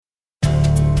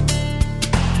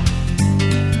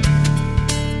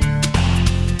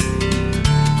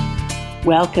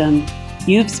Welcome.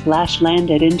 You've splash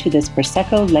landed into this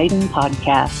Prosecco-laden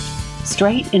podcast,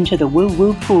 straight into the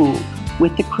woo-woo pool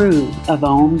with the crew of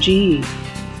OMG.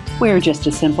 We're just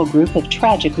a simple group of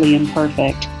tragically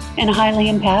imperfect and highly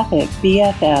empathic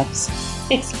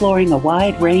BFFs, exploring a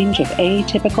wide range of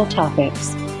atypical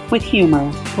topics with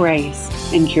humor, grace,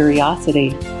 and curiosity.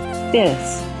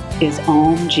 This is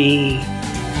OMG.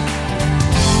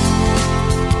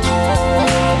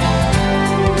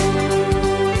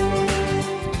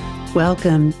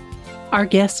 Welcome. Our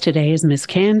guest today is Miss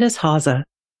Candice Hozza.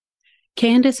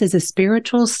 Candice is a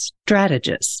spiritual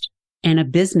strategist and a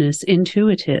business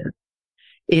intuitive.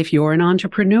 If you're an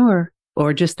entrepreneur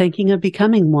or just thinking of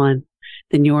becoming one,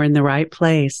 then you're in the right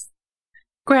place.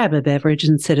 Grab a beverage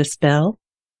and sit a spell.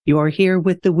 You're here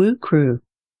with the Woo crew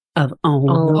of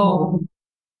OMG,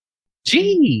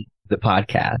 the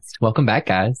podcast. Welcome back,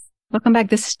 guys. Welcome back.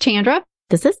 This is Chandra.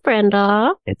 This is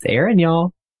Brenda. It's Erin,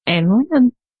 y'all. And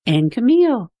Lynn. And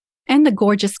Camille. And the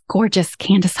gorgeous, gorgeous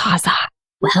Candice Hozza.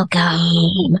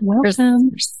 Welcome. We're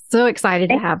so excited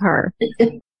to have her.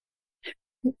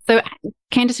 So,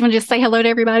 Candice, you want to just say hello to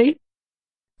everybody?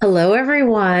 Hello,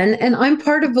 everyone. And I'm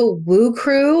part of a Woo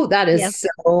crew. That is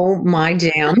so my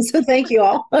jam. So thank you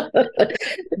all.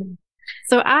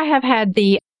 So I have had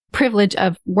the privilege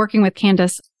of working with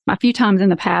Candice a few times in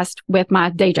the past with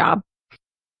my day job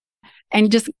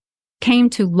and just came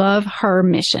to love her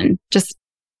mission. Just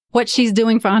what she's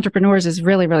doing for entrepreneurs is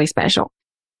really, really special.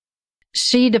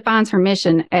 She defines her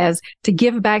mission as to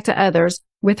give back to others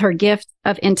with her gift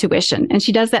of intuition. And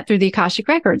she does that through the Akashic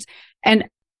Records. And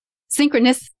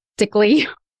synchronistically,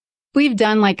 we've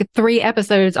done like 3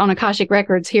 episodes on Akashic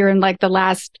Records here in like the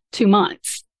last 2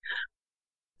 months.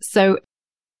 So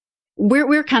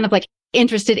we're kind of like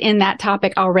interested in that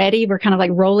topic already. We're kind of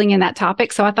like rolling in that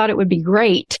topic. So I thought it would be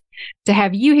great to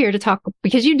have you here to talk,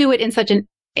 because you do it in such an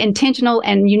intentional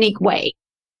and unique way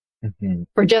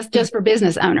for just for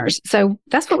business owners. So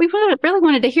that's what we really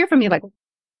wanted to hear from you. Like,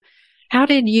 how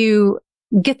did you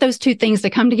get those two things to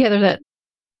come together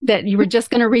that you were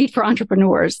just going to read for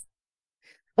entrepreneurs?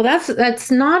 Well,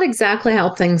 that's not exactly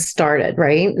how things started,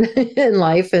 right? In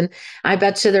life. And I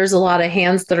bet you there's a lot of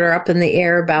hands that are up in the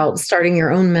air about starting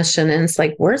your own mission. And it's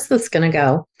like, where's this going to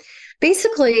go?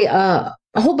 Basically, a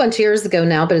whole bunch of years ago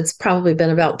now, but it's probably been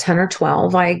about 10 or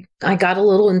 12, I got a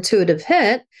little intuitive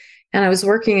hit, and I was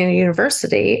working in a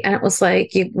university, and it was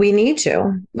like, we need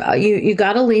you. You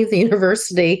got to leave the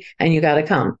university and you got to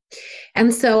come.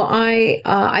 And so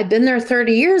I'd been there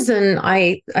 30 years, and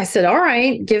I said, all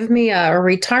right, give me a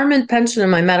retirement pension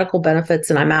and my medical benefits,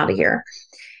 and I'm out of here.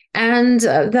 And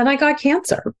then I got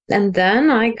cancer, and then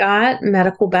I got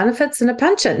medical benefits and a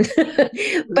pension,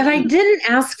 but I didn't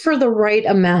ask for the right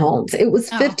amount. It was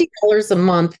 $50 a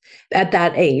month at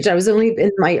that age. I was only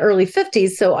in my early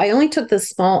 50s. So I only took the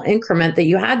small increment that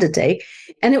you had to take,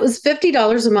 and it was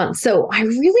 $50 a month. So I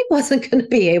really wasn't going to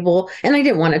be able, and I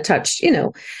didn't want to touch,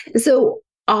 so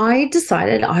I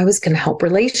decided I was going to help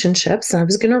relationships, and I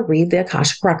was going to read the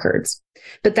Akashic Records,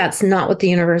 but that's not what the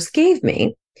universe gave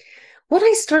me. What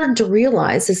I started to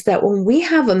realize is that when we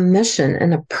have a mission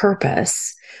and a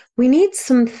purpose, we need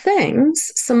some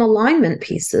things, some alignment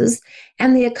pieces,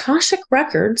 and the Akashic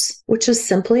Records, which is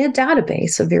simply a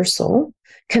database of your soul,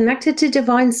 connected to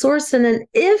divine source in an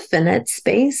infinite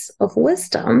space of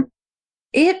wisdom,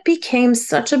 it became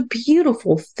such a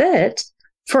beautiful fit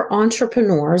for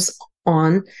entrepreneurs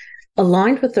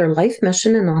aligned with their life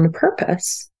mission and on a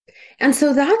purpose. And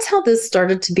so that's how this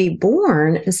started to be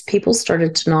born, as people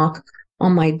started to knock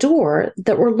on my door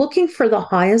that were looking for the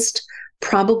highest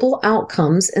probable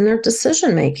outcomes in their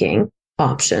decision-making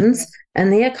options.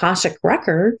 And the Akashic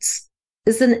Records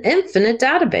is an infinite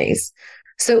database.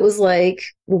 So it was like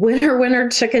winner,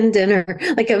 winner, chicken dinner,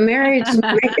 like a marriage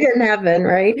made in heaven,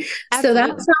 right? Absolutely. So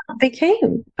that's how it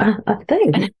became a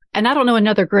thing. And I don't know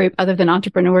another group other than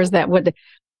entrepreneurs that would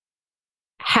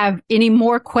have any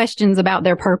more questions about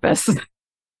their purpose.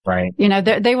 Right.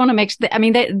 They want to make,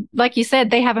 they, like you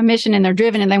said, they have a mission and they're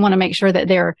driven, and they want to make sure that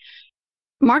they're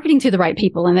marketing to the right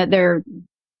people and that they're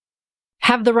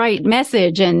have the right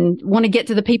message and want to get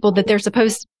to the people that they're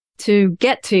supposed to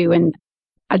get to. And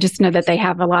I just know that they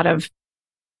have a lot of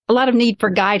need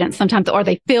for guidance sometimes, or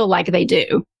they feel like they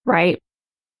do. Right.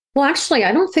 Well, actually,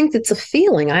 I don't think it's a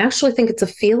feeling. I actually think it's a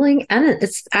feeling, and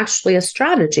it's actually a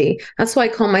strategy. That's why I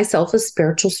call myself a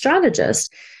spiritual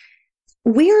strategist.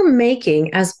 We are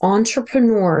making, as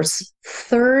entrepreneurs,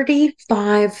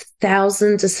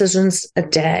 35,000 decisions a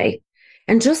day.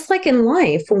 And just like in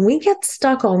life, when we get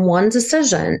stuck on one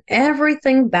decision,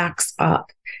 everything backs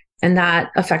up, and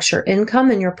that affects your income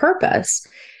and your purpose.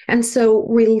 And so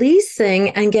releasing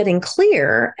and getting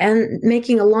clear and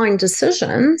making aligned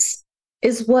decisions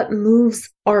is what moves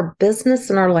our business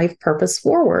and our life purpose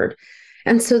forward.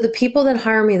 And so the people that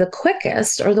hire me the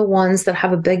quickest are the ones that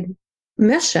have a big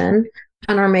mission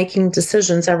and are making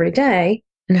decisions every day.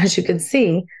 And as you can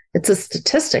see, it's a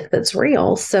statistic that's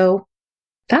real. So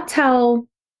that's how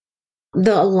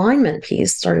the alignment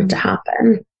piece started to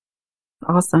happen.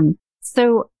 Awesome.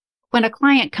 So when a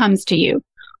client comes to you,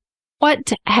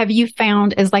 what have you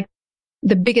found is like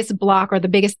the biggest block or the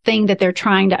biggest thing that they're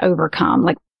trying to overcome?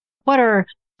 Like, what are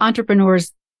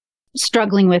entrepreneurs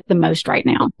struggling with the most right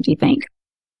now, do you think?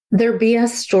 Their BS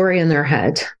story in their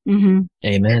head. Mm-hmm.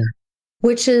 Amen.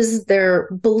 Which is their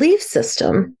belief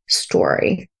system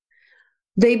story.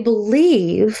 They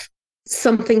believe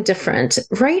something different.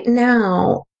 Right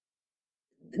now,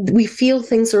 we feel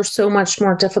things are so much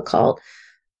more difficult.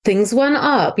 Things went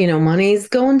up, money's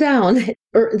going down.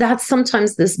 Or that's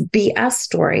sometimes this BS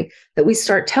story that we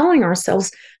start telling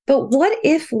ourselves. But what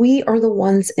if we are the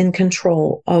ones in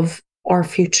control of our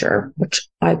future, which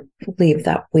I believe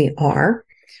that we are,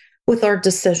 with our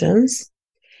decisions?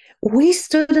 We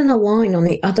stood in a line on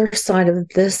the other side of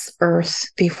this earth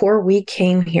before we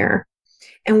came here,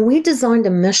 and we designed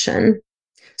a mission.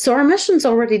 So our mission's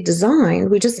already designed.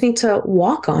 We just need to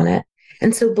walk on it.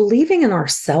 And so believing in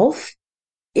ourselves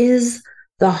is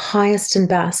the highest and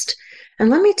best. And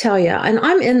let me tell you, and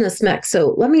I'm in this mix,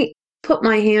 so let me put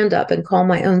my hand up and call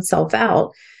my own self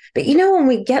out. But when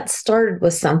we get started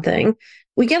with something,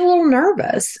 we get a little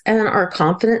nervous, and our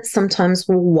confidence sometimes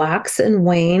will wax and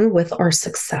wane with our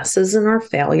successes and our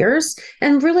failures.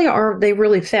 And really, are they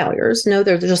really failures? No,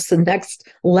 they're just the next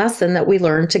lesson that we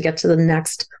learn to get to the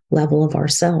next level of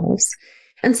ourselves.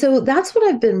 And so that's what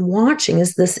I've been watching,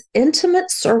 is this intimate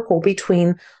circle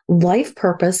between life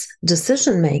purpose,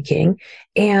 decision making,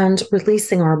 and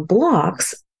releasing our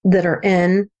blocks that are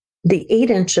in the 8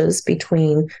 inches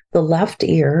between the left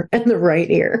ear and the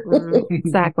right ear.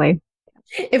 Exactly.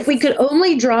 If we could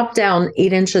only drop down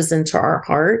 8 inches into our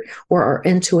heart where our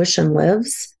intuition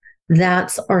lives,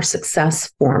 that's our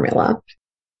success formula.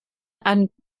 And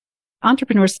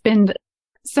entrepreneurs spend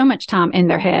so much time in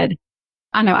their head.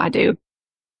 I know I do.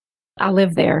 I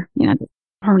live there,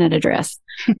 permanent address.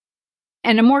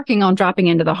 And I'm working on dropping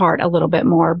into the heart a little bit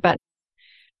more. But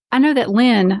I know that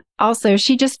Lynn also,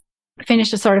 she just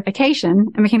finished a certification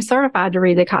and became certified to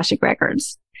read the Akashic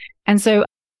Records. And so,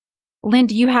 Lynn,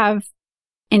 do you have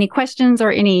any questions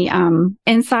or any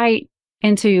insight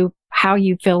into how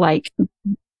you feel like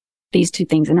these two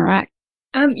things interact?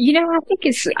 I think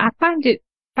I find it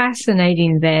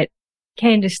fascinating that,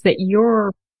 Candice, that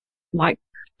you're like,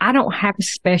 I don't have a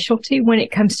specialty when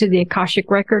it comes to the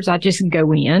Akashic Records. I just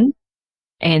go in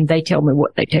and they tell me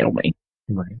what they tell me.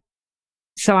 Right.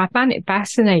 So I find it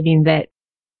fascinating that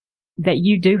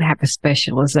you do have a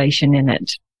specialization in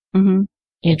it. Mm-hmm.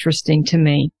 Interesting to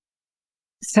me.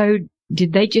 So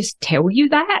did they just tell you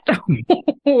that?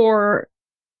 Or?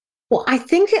 Well, I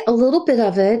think a little bit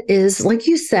of it is, like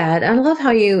you said, I love how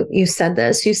you said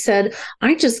this. You said,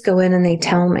 I just go in and they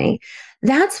tell me.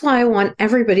 That's why I want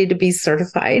everybody to be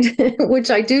certified,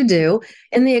 which I do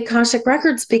in the Akashic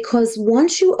Records, because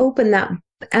once you open that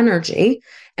energy,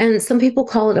 and some people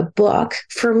call it a book,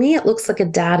 for me, it looks like a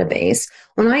database.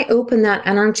 When I open that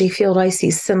energy field, I see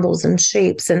symbols and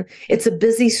shapes, and it's a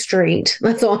busy street.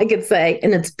 That's all I could say.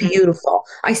 And it's beautiful.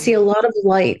 I see a lot of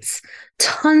lights,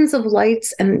 tons of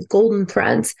lights and golden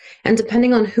threads. And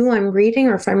depending on who I'm reading,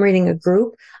 or if I'm reading a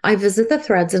group, I visit the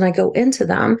threads and I go into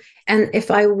them. And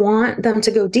if I want them to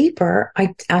go deeper,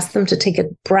 I ask them to take a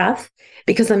breath,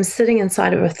 because I'm sitting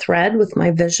inside of a thread with my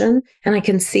vision, and I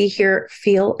can see, hear,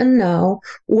 feel, and know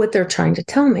what they're trying to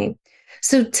tell me.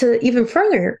 So to even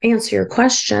further answer your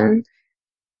question,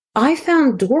 I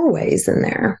found doorways in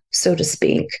there, so to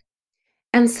speak.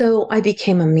 And so I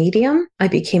became a medium. I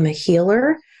became a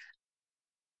healer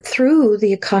through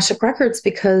the Akashic Records,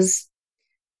 because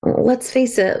let's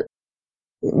face it,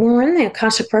 when we're in the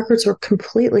Akashic Records, we're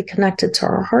completely connected to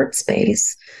our heart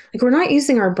space. Like, we're not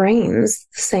using our brains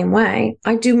the same way.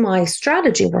 I do my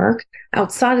strategy work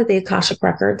outside of the Akashic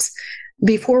Records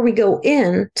before we go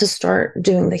in to start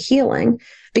doing the healing,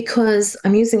 because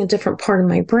I'm using a different part of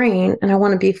my brain, and I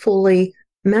want to be fully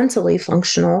mentally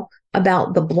functional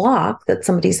about the block that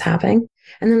somebody's having.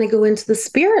 And then I go into the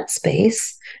spirit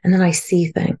space, and then I see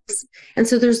things. And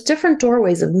so there's different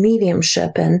doorways of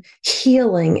mediumship and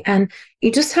healing, and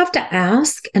you just have to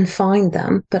ask and find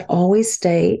them, but always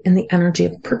stay in the energy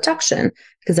of protection,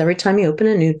 because every time you open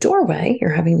a new doorway, you're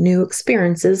having new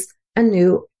experiences and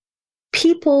new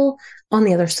people on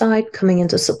the other side coming in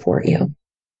to support you.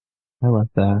 I love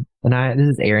that. And this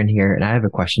is Aaron here, and I have a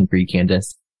question for you,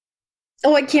 Candice.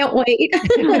 Oh, I can't wait.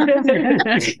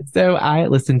 So I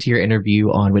listened to your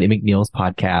interview on Whitney McNeil's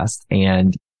podcast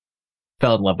and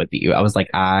fell in love with you. I was like,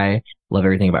 I love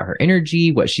everything about her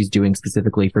energy, what she's doing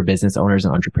specifically for business owners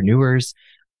and entrepreneurs.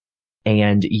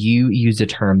 And you used a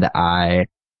term that I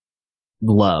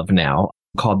love now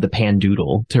called the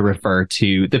pandoodle to refer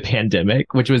to the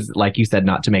pandemic, which was, like you said,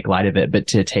 not to make light of it, but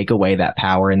to take away that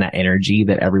power and that energy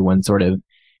that everyone sort of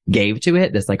gave to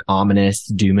it, this like ominous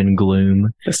doom and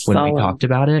gloom when we talked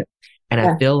about it. And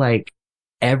I feel like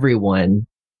everyone,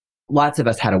 lots of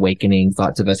us had awakenings,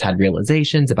 lots of us had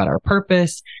realizations about our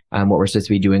purpose, what we're supposed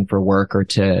to be doing for work or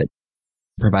to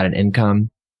provide an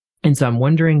income. And so I'm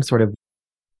wondering sort of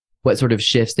what sort of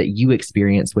shifts that you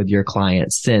experienced with your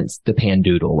clients since the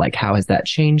pandoodle, like how has that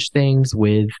changed things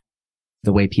with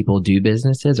the way people do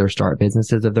businesses or start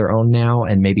businesses of their own now,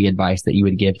 and maybe advice that you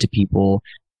would give to people,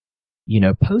 you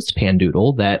know, post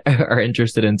pandoodle that are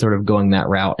interested in sort of going that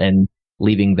route and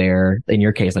leaving their, in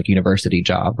your case, like university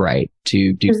job, right,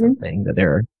 to do something that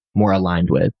they're more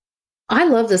aligned with. I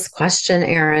love this question,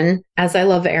 Aaron, as I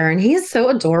love Aaron. He is so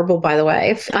adorable, by the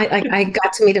way. I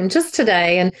got to meet him just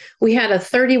today, and we had a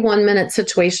 31-minute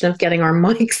situation of getting our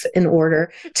mics in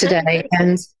order today.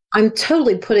 And I'm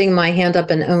totally putting my hand up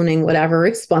and owning whatever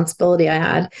responsibility I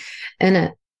had in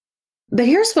it. But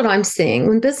here's what I'm seeing.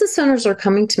 When business owners are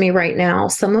coming to me right now,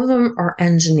 some of them are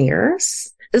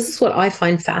engineers. This is what I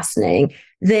find fascinating.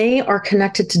 They are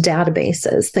connected to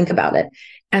databases. Think about it.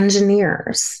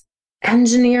 Engineers. That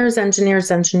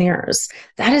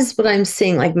is what I'm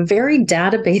seeing. Like very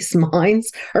database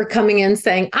minds are coming in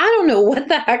saying, I don't know what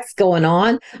the heck's going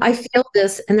on. I feel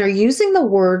this. And they're using the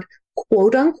word,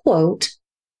 quote unquote,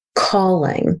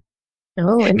 calling.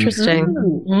 Oh, interesting.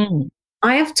 Mm-hmm.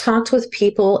 I have talked with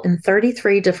people in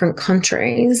 33 different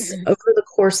countries over the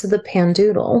course of the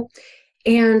pandoodle,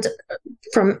 and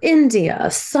from India,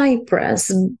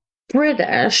 Cyprus,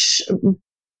 British,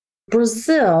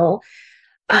 Brazil,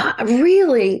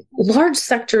 really large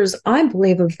sectors, I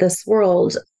believe, of this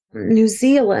world, New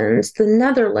Zealand, the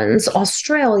Netherlands,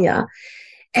 Australia.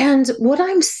 And what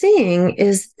I'm seeing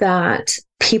is that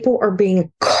people are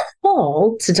being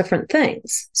called to different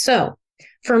things. So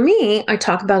for me, I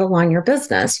talk about align your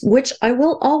business, which I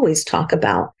will always talk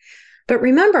about. But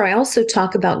remember, I also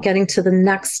talk about getting to the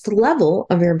next level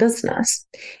of your business.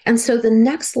 And so the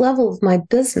next level of my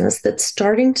business that's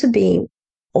starting to be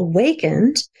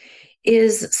awakened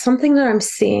is something that I'm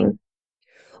seeing.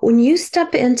 When you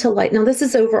step into light, now this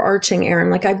is overarching,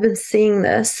 Aaron, like I've been seeing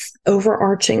this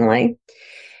overarchingly.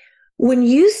 When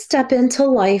you step into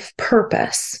life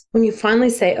purpose, when you finally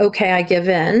say, okay, I give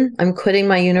in, I'm quitting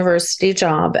my university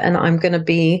job and I'm going to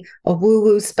be a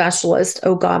woo-woo specialist.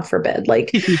 Oh, God forbid.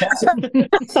 Like I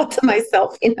thought to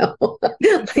myself,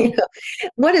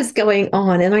 what is going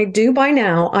on? And I do by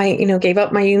now, I gave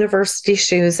up my university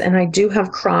shoes and I do have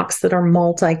Crocs that are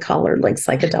multicolored, like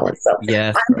psychedelic. So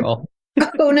yes, girl. I'm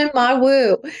going in my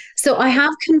woo. So I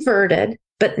have converted.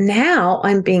 But now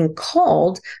I'm being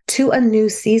called to a new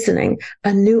seasoning,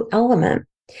 a new element.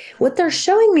 What they're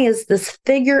showing me is this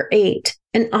figure 8,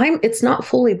 and it's not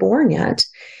fully born yet,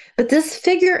 but this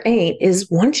figure 8 is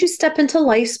once you step into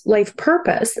life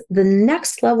purpose, the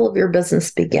next level of your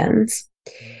business begins.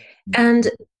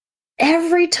 And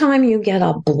every time you get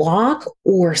a block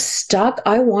or stuck,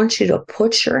 I want you to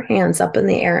put your hands up in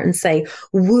the air and say,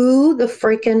 woo the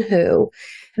freaking who.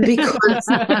 Because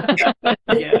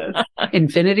yes.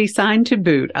 Infinity sign to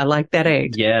boot. I like that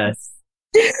egg. Yes.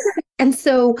 And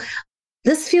so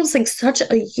this feels like such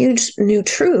a huge new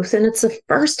truth. And it's the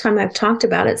first time I've talked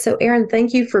about it. So Aaron,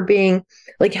 thank you for being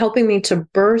helping me to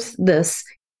birth this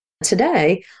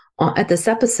today at this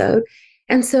episode.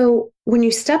 And so when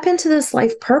you step into this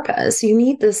life purpose, you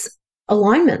need this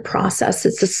alignment process.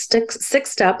 It's a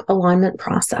six-step alignment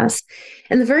process.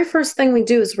 And the very first thing we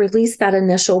do is release that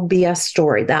initial BS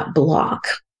story, that block.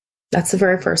 That's the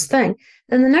very first thing.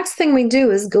 Then the next thing we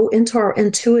do is go into our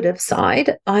intuitive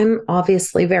side. I'm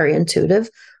obviously very intuitive.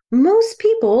 Most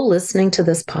people listening to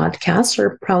this podcast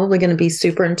are probably going to be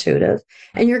super intuitive,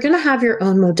 and you're going to have your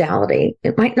own modality.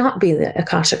 It might not be the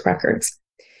Akashic Records.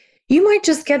 You might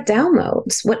just get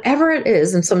downloads, whatever it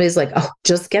is. And somebody's like, oh,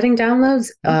 just getting downloads?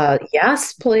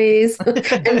 Yes, please.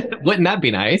 Wouldn't that be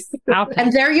nice?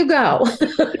 And there you go.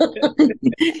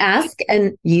 Ask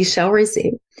and ye shall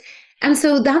receive. And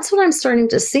so that's what I'm starting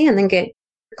to see and then get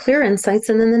clear insights.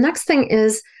 And then the next thing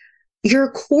is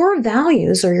your core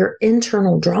values or your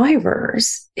internal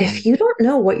drivers. If you don't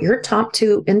know what your top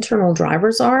 2 internal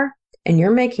drivers are and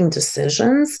you're making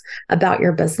decisions about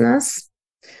your business,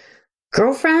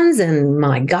 girlfriends and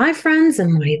my guy friends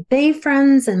and my they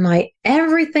friends and my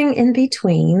everything in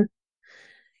between,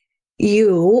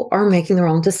 you are making the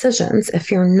wrong decisions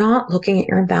if you're not looking at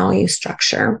your value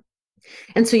structure.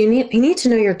 And so you need to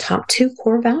know your top 2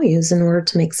 core values in order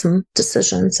to make some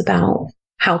decisions about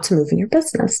how to move in your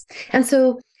business. And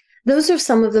so those are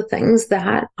some of the things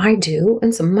that I do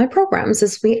in some of my programs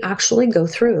is we actually go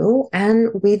through and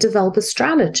we develop a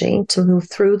strategy to move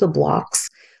through the blocks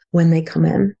when they come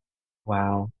in.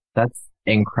 Wow, that's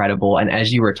incredible. And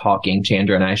as you were talking,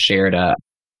 Chandra and I shared a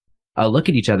look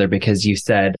at each other because you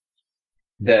said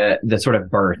the sort of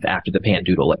birth after the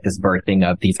pandoodle, like this birthing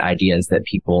of these ideas that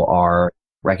people are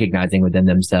recognizing within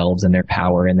themselves and their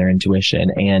power and their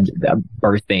intuition. And the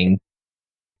birthing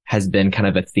has been kind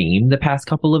of a theme the past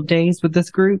couple of days with this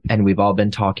group. And we've all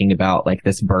been talking about like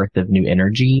this birth of new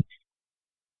energy.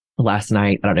 Last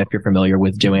night, I don't know if you're familiar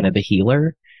with Joanna the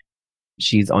Healer.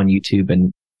 She's on YouTube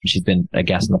and she's been a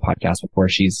guest on the podcast before.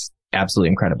 She's absolutely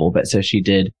incredible. But so she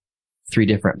did 3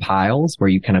 different piles where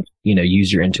you kind of,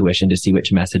 use your intuition to see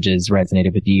which messages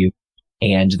resonated with you.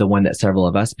 And the one that several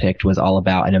of us picked was all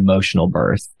about an emotional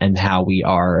birth and how we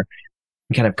are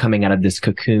kind of coming out of this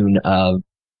cocoon of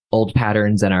old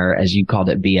patterns and our, as you called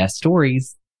it, BS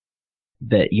stories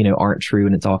that, aren't true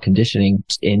and it's all conditioning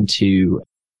into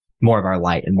more of our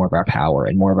light and more of our power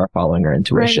and more of our following our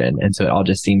intuition. Right. And so it all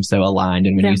just seems so aligned.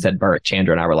 And when you said birth,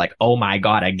 Chandra and I were like, oh my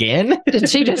God, again? Did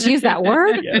she just use that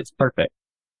word? Yeah, it's perfect.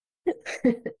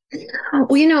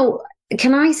 Well,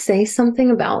 can I say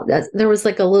something about that? There was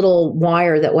like a little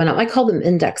wire that went up. I call them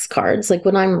index cards. Like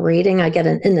when I'm reading, I get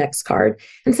an index card.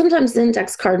 And sometimes the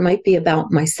index card might be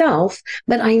about myself,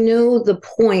 but I know the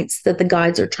points that the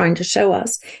guides are trying to show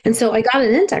us. And so I got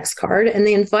an index card and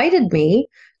they invited me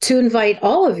to invite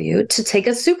all of you to take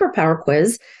a superpower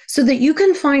quiz so that you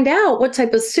can find out what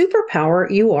type of superpower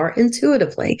you are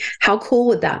intuitively. How cool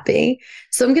would that be?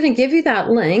 So I'm going to give you that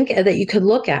link that you could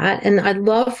look at. And I'd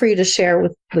love for you to share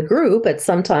with the group at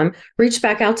some time. Reach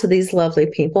back out to these lovely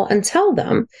people and tell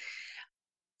them.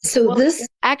 So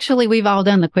actually, we've all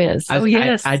done the quiz. I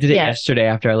did it yesterday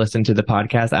after I listened to the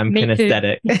podcast. I'm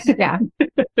kinesthetic. Yeah.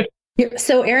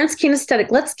 So Erin's kinesthetic.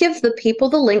 Let's give the people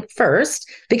the link first,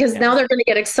 because now they're going to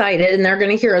get excited and they're going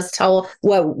to hear us tell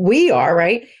what we are,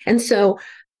 right? And so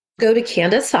go to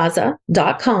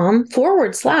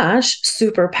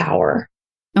CandiceHozza.com/superpower.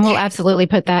 And we'll absolutely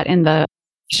put that in the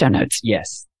show notes.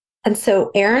 Yes. And so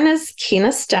Erin is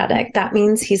kinesthetic. That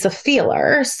means he's a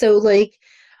feeler. So let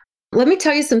me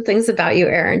tell you some things about you,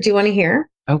 Erin. Do you want to hear?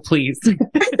 Oh, please.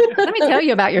 Let me tell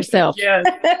you about yourself. Yes.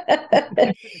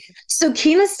 So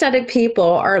kinesthetic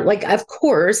people are like, of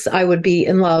course, I would be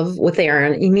in love with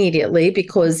Erin immediately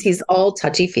because he's all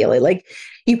touchy-feely. Like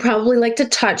you probably like to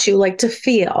touch, you like to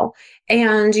feel,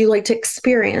 and you like to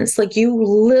experience. Like you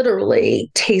literally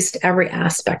taste every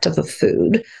aspect of a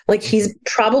food. Like he's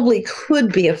probably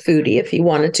could be a foodie if he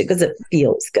wanted to because it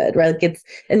feels good, right? Like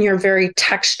and you're very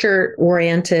texture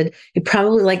oriented. You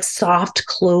probably like soft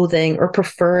clothing or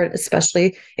prefer it,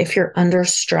 especially if you're under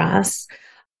stress.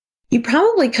 You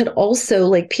probably could also,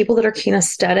 like people that are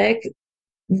kinesthetic,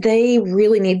 they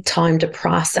really need time to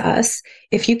process.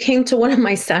 If you came to one of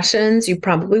my sessions, you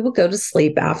probably would go to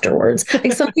sleep afterwards.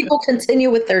 Like some people continue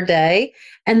with their day.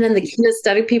 And then the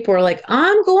kinesthetic people are like,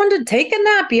 I'm going to take a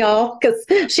nap, y'all, because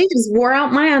she just wore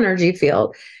out my energy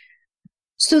field.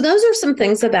 So those are some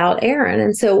things about Erin.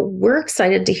 And so we're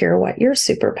excited to hear what your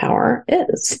superpower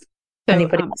is. So,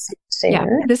 anybody else say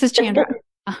this is Chandra.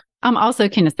 I'm also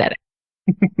kinesthetic.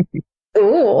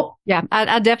 Oh, yeah.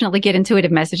 I definitely get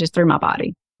intuitive messages through my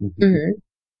body. Mm-hmm.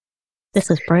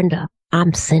 This is Brenda.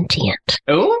 I'm sentient.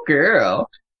 Oh, girl.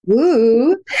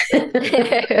 Woo.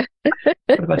 What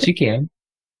about you, Cam?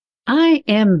 I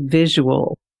am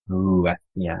visual. Ooh,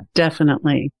 yeah.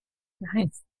 Definitely.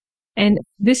 Nice. And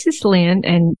this is Lynn,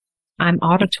 and I'm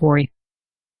auditory.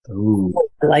 Ooh.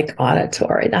 I like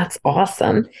auditory. That's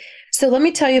awesome. So let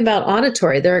me tell you about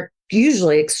auditory. They're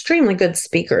usually extremely good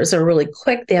speakers. They're really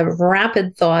quick. They have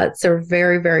rapid thoughts. They're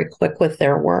very, very quick with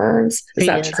their words. Is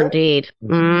that true? Indeed.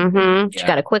 Mm-hmm. Yeah. She's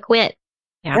got a quick wit.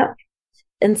 Yeah. Yep.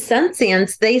 And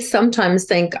sentients, they sometimes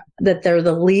think that they're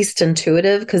the least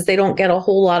intuitive because they don't get a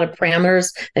whole lot of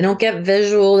parameters. They don't get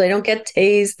visual. They don't get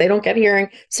taste. They don't get hearing.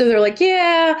 So they're like,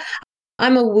 yeah,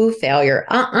 I'm a woo failure.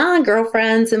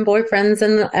 Girlfriends and boyfriends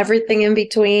and everything in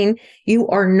between. You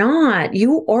are not.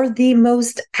 You are the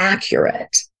most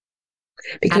accurate.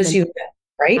 Because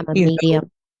right? I'm a medium.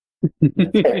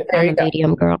 There I'm you a go.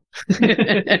 medium girl.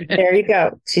 There you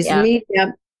go. She's a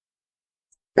medium.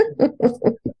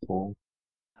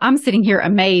 I'm sitting here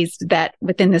amazed that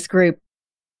within this group,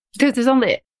 because is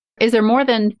there more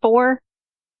than 4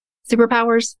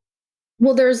 superpowers?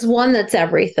 Well, there's one that's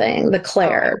everything, the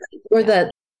Claire, or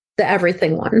the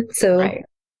everything one. So, right.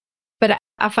 But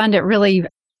I find it really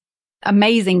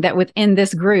amazing that within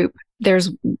this group,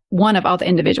 there's one of all the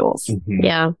individuals. Mm-hmm.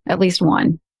 Yeah. At least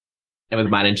one. And with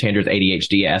mine and Chandra's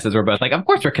ADHD asses, we're both like, of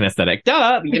course we're kinesthetic.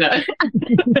 Duh, you know.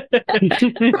 That's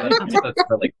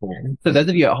really cool. So those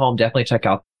of you at home, definitely check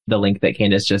out the link that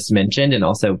Candice just mentioned. And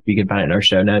also you can find it in our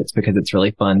show notes, because it's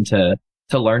really fun to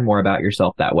learn more about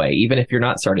yourself that way. Even if you're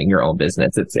not starting your own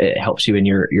business, it helps you in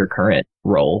your current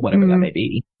role, whatever that may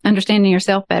be. Understanding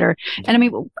yourself better. And I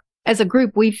mean, as a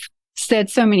group, we've said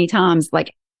so many times,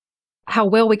 like, how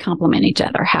well we complement each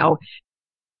other, how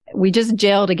we just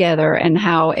gel together, and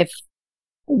how if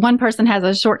one person has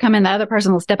a shortcoming, the other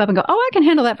person will step up and go, oh, I can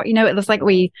handle that. You know, it looks like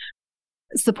we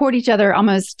support each other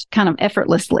almost kind of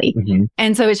effortlessly. Mm-hmm.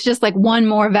 And so it's just like one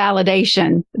more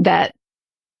validation that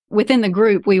within the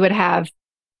group, we would have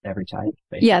every type.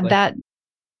 Basically. Yeah,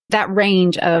 that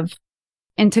range of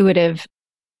intuitive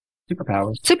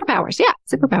superpowers. Yeah,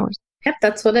 superpowers. Yep,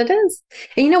 that's what it is.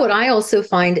 And you know what I also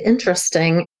find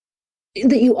interesting,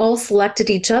 that you all selected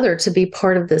each other to be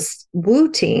part of this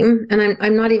woo team. And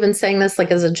I'm not even saying this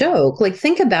like as a joke. Like,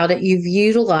 think about it. You've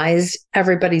utilized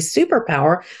everybody's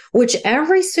superpower, which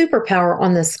every superpower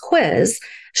on this quiz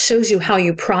shows you how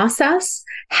you process,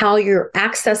 how you're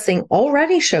accessing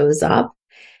already shows up,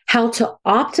 how to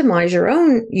optimize your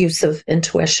own use of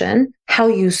intuition, how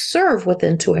you serve with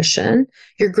intuition,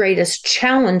 your greatest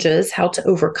challenges, how to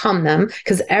overcome them,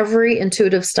 because every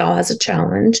intuitive style has a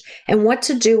challenge, and what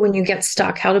to do when you get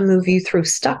stuck, how to move you through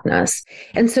stuckness.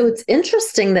 And so it's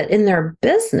interesting that in their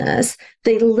business,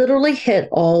 they literally hit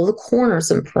all the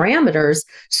corners and parameters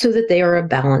so that they are a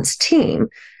balanced team.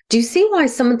 Do you see why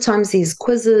sometimes these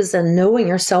quizzes and knowing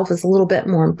yourself is a little bit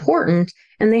more important,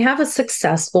 and they have a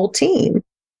successful team?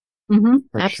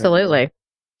 Mm-hmm. Absolutely. Sure.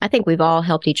 I think we've all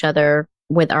helped each other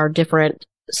with our different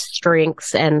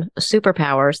strengths and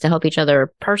superpowers to help each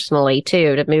other personally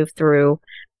too, to move through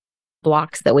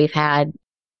blocks that we've had,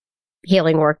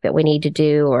 healing work that we need to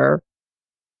do, or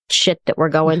shit that we're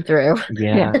going through.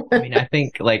 Yeah. I mean, I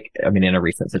think in a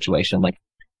recent situation, like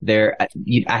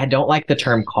I don't like the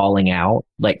term calling out,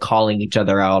 like calling each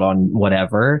other out on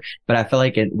whatever, but I feel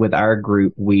like with our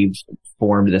group, we've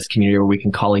formed this community where we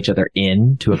can call each other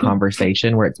into a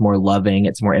conversation where it's more loving,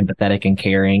 it's more empathetic and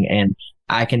caring. And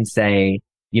I can say,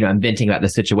 I'm venting about the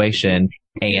situation,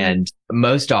 and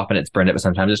most often it's Brenda, but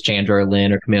sometimes it's Chandra or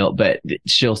Lynn or Camille, but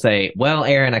she'll say, well,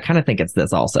 Aaron, I kind of think it's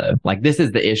this also. Like, this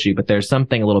is the issue, but there's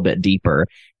something a little bit deeper.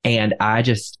 And I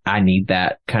need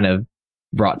that kind of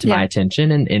brought to my attention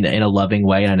in a loving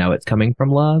way. And I know it's coming from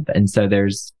love. And so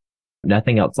there's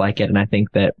nothing else like it. And I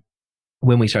think that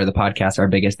when we started the podcast, our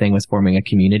biggest thing was forming a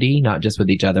community, not just with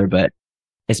each other, but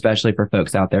especially for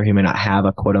folks out there who may not have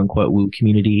a quote unquote woo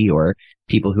community, or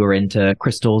people who are into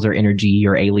crystals or energy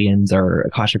or aliens or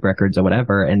Akashic records or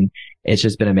whatever. And it's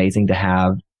just been amazing to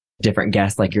have different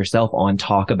guests like yourself on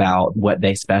talk about what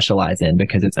they specialize in,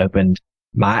 because it's opened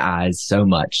my eyes so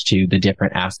much to the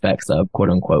different aspects of quote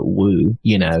unquote woo,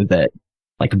 that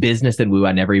like business and woo,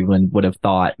 I never even would have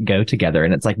thought go together.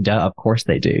 And it's like, duh, of course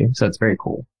they do. So it's very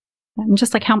cool. And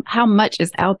just like how much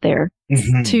is out there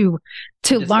to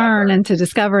learn and to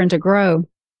discover and to grow.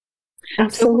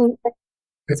 Absolutely.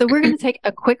 So we're going to take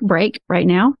a quick break right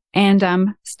now,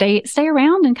 and stay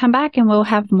around and come back, and we'll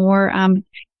have more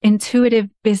intuitive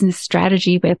business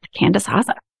strategy with Candice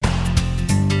Hozza.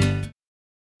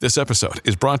 This episode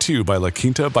is brought to you by La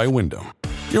Quinta by Wyndham.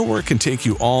 Your work can take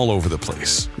you all over the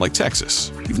place, like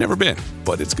Texas. You've never been,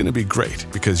 but it's going to be great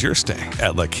because you're staying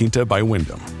at La Quinta by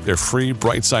Wyndham. Their free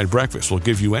Bright Side breakfast will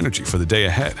give you energy for the day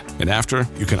ahead. And after,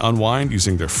 you can unwind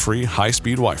using their free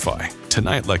high-speed Wi-Fi.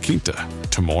 Tonight, La Quinta.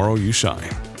 Tomorrow, you shine.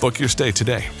 Book your stay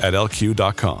today at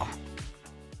lq.com.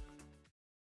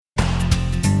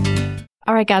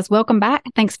 All right, guys, welcome back.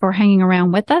 Thanks for hanging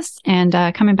around with us and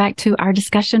coming back to our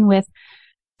discussion with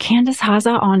Candice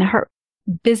Hozza on her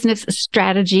business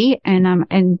strategy and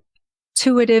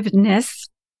intuitiveness.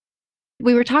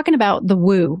 We were talking about the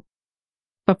woo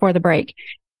before the break.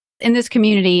 In this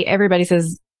community, everybody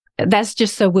says that's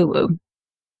just so woo-woo.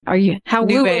 Are you how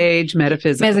New woo-woo? Age,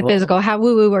 metaphysical? How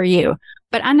woo-woo are you?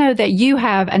 But I know that you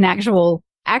have an actual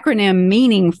acronym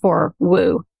meaning for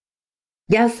woo.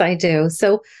 Yes, I do.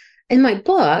 So in my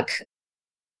book,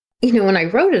 when I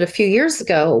wrote it a few years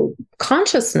ago,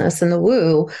 consciousness and the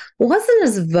woo wasn't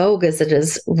as vogue as it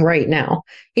is right now.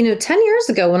 10 years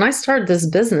ago, when I started this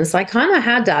business, I kind of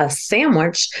had to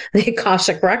sandwich the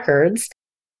Akashic records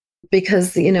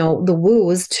because, the woo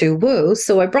was too woo.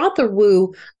 So I brought the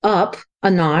woo up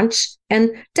a notch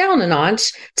and down a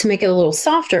notch to make it a little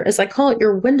softer is I call it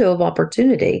your window of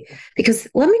opportunity. Because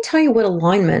let me tell you what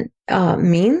alignment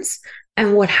means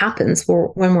and what happens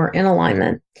when we're in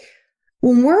alignment.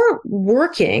 When we're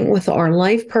working with our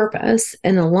life purpose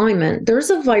and alignment, there's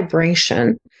a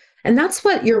vibration. And that's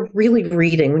what you're really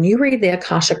reading. When you read the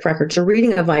Akashic Records, you're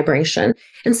reading a vibration.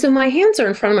 And so my hands are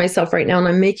in front of myself right now, and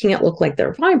I'm making it look like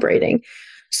they're vibrating.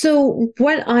 So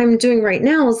what I'm doing right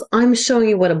now is I'm showing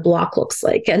you what a block looks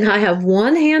like. And I have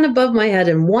one hand above my head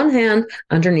and one hand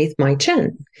underneath my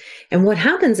chin. And what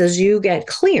happens is you get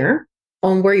clear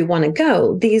on where you want to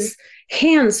go. These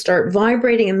hands start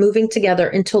vibrating and moving together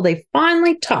until they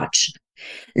finally touch.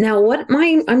 Now, what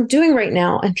I'm doing right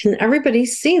now, and can everybody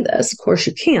see this? Of course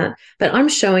you can't, but I'm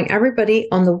showing everybody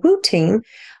on the Woo team.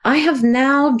 I have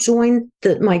now joined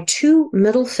my two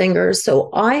middle fingers.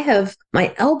 So I have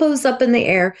my elbows up in the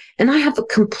air and I have a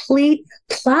complete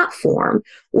platform,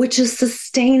 which is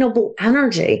sustainable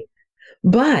energy.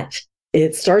 But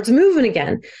it starts moving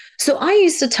again. So I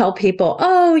used to tell people,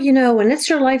 oh, when it's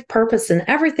your life purpose and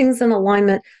everything's in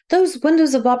alignment, those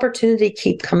windows of opportunity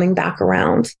keep coming back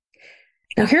around.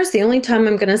 Now, here's the only time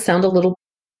I'm going to sound a little,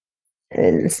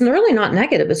 and it's really not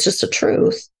negative, it's just a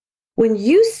truth. When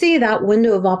you see that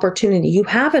window of opportunity, you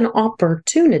have an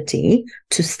opportunity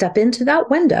to step into that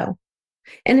window.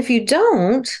 And if you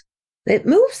don't, it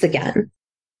moves again.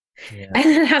 Yeah. And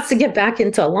it has to get back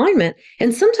into alignment.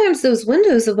 And sometimes those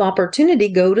windows of opportunity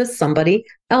go to somebody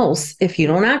else if you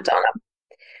don't act on them.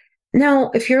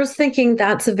 Now, if you're thinking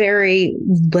that's a very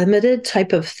limited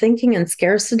type of thinking and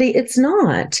scarcity, it's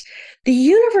not. The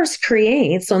universe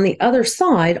creates on the other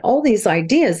side all these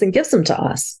ideas and gives them to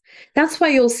us. That's why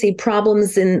you'll see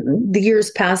problems in the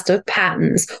years past of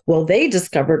patents. Well, they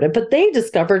discovered it, but they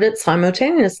discovered it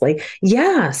simultaneously.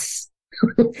 Yes.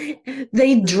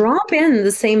 They drop in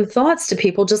the same thoughts to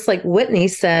people, just like Whitney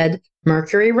said,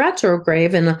 Mercury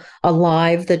retrograde in a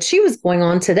live that she was going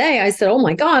on today. I said, oh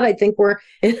my God, I think we're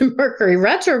in Mercury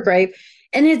retrograde.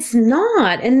 And it's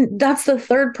not. And that's the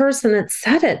third person that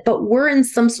said it, but we're in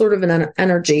some sort of an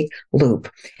energy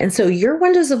loop. And so your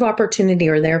windows of opportunity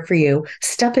are there for you.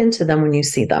 Step into them when you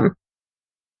see them,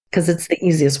 because it's the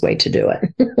easiest way to do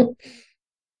it.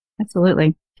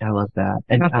 Absolutely. I love that.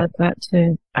 And I love that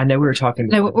too. I know we were talking.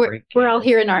 No, we're all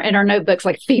here in our notebooks,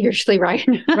 like feverishly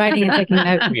writing and taking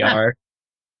notes. We are.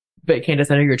 But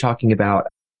Candice, I know you were talking about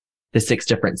the 6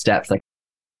 different steps, like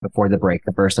before the break.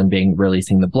 The first one being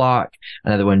releasing the block,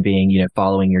 another one being,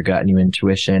 following your gut and your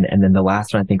intuition. And then the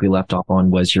last one I think we left off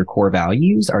on was your core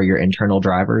values or your internal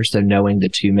drivers. So knowing the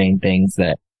 2 main things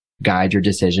that guide your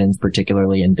decisions,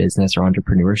 particularly in business or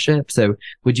entrepreneurship. So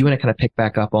would you want to kind of pick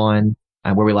back up on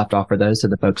where we left off for those so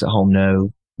the folks at home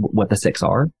know what the 6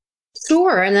 are?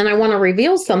 Sure. And then I want to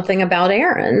reveal something about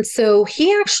Aaron. So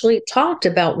he actually talked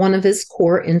about one of his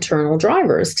core internal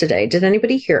drivers today. Did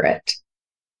anybody hear it?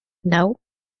 No.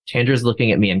 Chandra's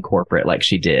looking at me in corporate like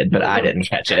she did, but I didn't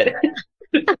catch it.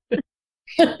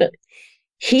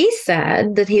 He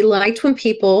said that he liked when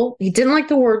he didn't like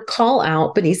the word call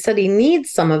out, but he said he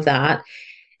needs some of that.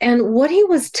 And what he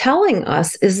was telling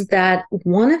us is that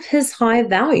one of his high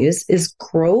values is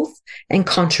growth and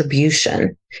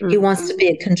contribution. Mm-hmm. He wants to be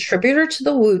a contributor to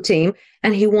the Woo team,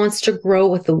 and he wants to grow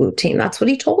with the Woo team. That's what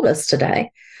he told us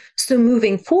today. So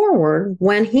moving forward,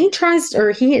 when he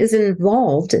is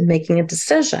involved in making a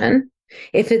decision,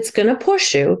 if it's going to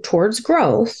push you towards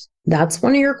growth, that's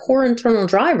one of your core internal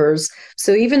drivers.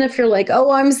 So even if you're like,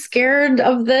 oh, I'm scared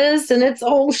of this and it's,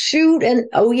 oh, shoot. And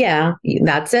oh, yeah,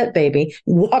 that's it, baby.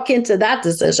 Walk into that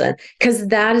decision, because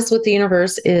that is what the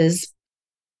universe is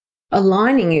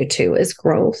aligning you to, is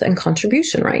growth and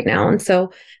contribution right now. And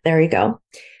so there you go.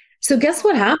 So guess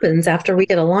what happens after we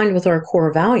get aligned with our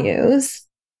core values?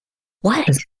 What?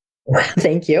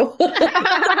 Thank you.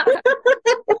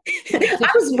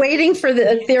 I was waiting for the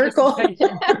etherical.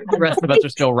 The rest of us are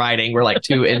still writing. We're like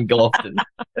too engulfed.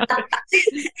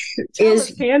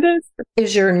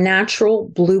 Is your natural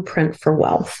blueprint for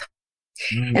wealth.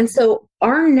 Mm. And so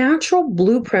our natural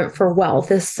blueprint for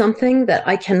wealth is something that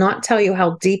I cannot tell you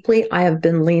how deeply I have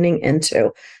been leaning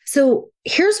into. So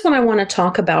here's what I want to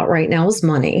talk about right now is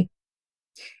money.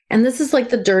 And this is like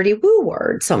the dirty woo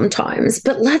word sometimes,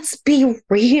 but let's be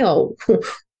real.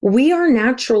 We are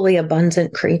naturally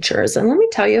abundant creatures. And let me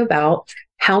tell you about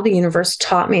how the universe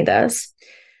taught me this.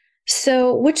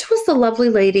 So, which was the lovely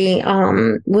lady?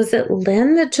 Was it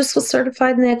Lynn that just was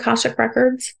certified in the Akashic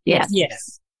Records?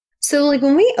 Yes. So like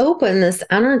when we open this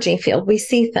energy field, we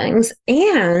see things.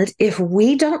 And if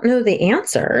we don't know the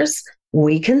answers,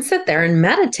 we can sit there and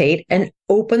meditate and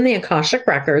open the Akashic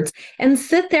Records and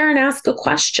sit there and ask a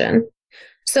question.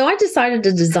 So I decided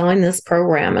to design this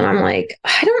program, and I'm like,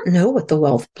 I don't know what the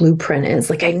wealth blueprint is.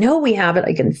 Like, I know we have it,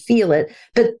 I can feel it,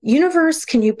 but universe,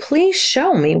 can you please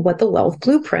show me what the wealth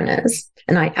blueprint is?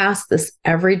 And I asked this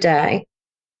every day.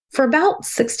 For about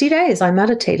 60 days, I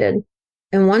meditated.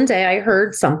 And one day I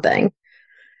heard something,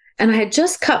 and I had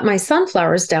just cut my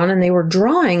sunflowers down, and they were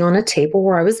drying on a table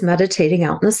where I was meditating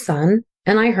out in the sun.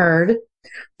 And I heard,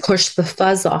 push the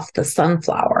fuzz off the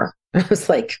sunflower. I was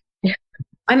like,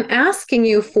 I'm asking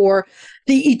you for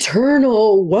the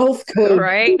eternal wealth code.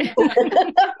 Right.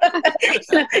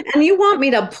 And you want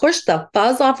me to push the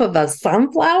fuzz off of a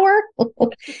sunflower?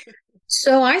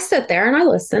 So I sit there and I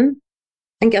listen.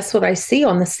 And guess what I see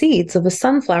on the seeds of a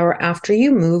sunflower after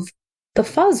you move the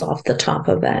fuzz off the top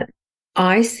of it?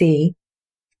 I see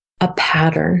a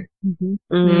pattern.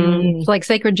 It's like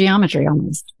sacred geometry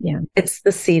almost. Yeah. It's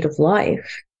the seed of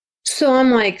life. So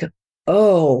I'm like,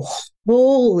 oh,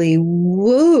 holy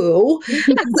woo.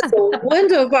 It's a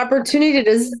window of opportunity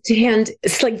to stand.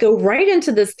 It's like go right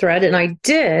into this thread. And I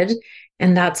did.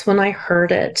 And that's when I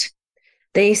heard it.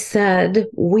 They said,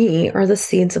 we are the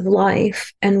seeds of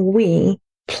life and we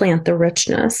plant the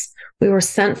richness. We were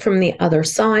sent from the other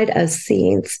side as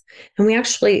seeds. And we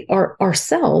actually are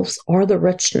ourselves are the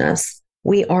richness.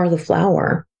 We are the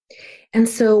flower. And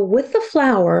so with the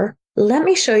flower, let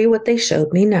me show you what they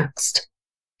showed me next.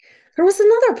 There was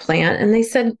another plant and they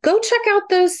said, go check out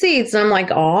those seeds. And I'm like,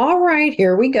 all right,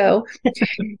 here we go.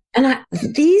 And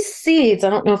these seeds, I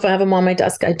don't know if I have them on my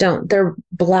desk. I don't. They're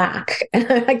black.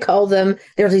 And I call them,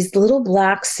 they're these little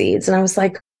black seeds. And I was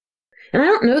like, and I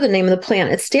don't know the name of the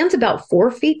plant. It stands about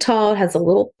 4 feet tall. It has a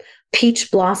little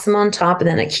peach blossom on top. And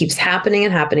then it keeps happening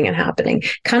and happening and happening.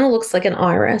 Kind of looks like an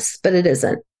iris, but it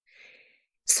isn't.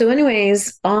 So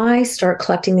anyways, I start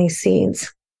collecting these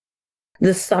seeds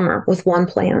this summer with one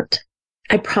plant.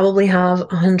 I probably have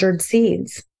 100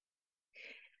 seeds.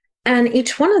 And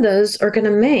each one of those are going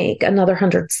to make another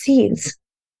 100 seeds.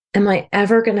 Am I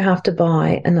ever going to have to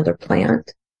buy another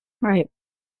plant? Right.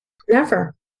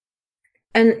 Never.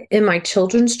 And in my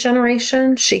children's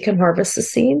generation, she can harvest the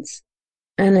seeds.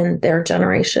 And in their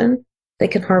generation, they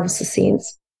can harvest the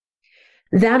seeds.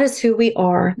 That is who we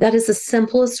are. That is the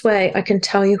simplest way I can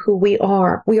tell you who we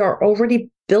are. We are already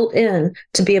built in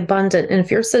to be abundant. And if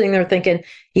you're sitting there thinking,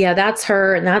 yeah, that's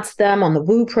her and that's them on the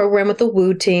Woo program with the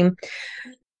Woo team,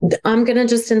 I'm going to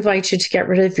just invite you to get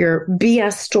rid of your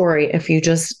BS story if you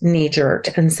just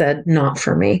knee-jerked and said, not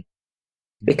for me,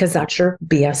 because that's your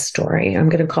BS story. I'm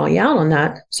going to call you out on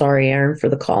that. Sorry, Aaron, for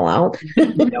the call out.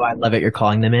 No, I love it. You're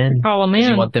calling them in. Call them in.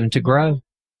 You want them to grow.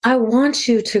 I want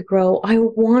you to grow. I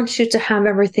want you to have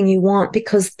everything you want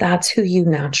because that's who you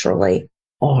naturally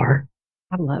are.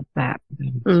 I love that.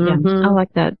 Mm-hmm. Yeah, I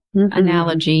like that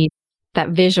analogy, that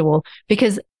visual,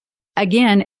 because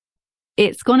again,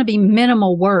 it's going to be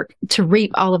minimal work to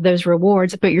reap all of those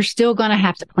rewards, but you're still going to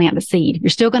have to plant the seed. You're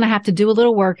still going to have to do a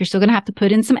little work. You're still going to have to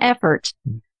put in some effort,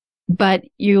 but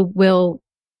you will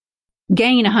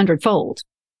gain 100-fold.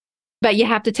 But you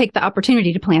have to take the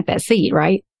opportunity to plant that seed,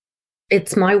 right?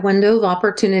 It's my window of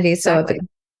opportunity. So Exactly. if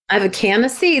I have a can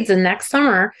of seeds, and next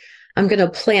summer I'm going to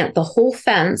plant the whole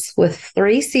fence with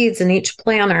 3 seeds in each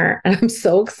planter. And I'm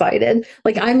so excited.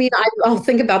 Like, I mean, I'll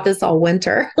think about this all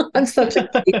winter. I'm such a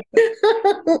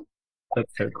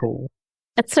That's so cool.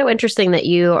 It's so interesting that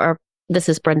this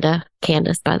is Brenda,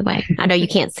 Candice, by the way. I know you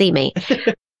can't see me.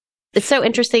 It's so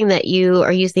interesting that you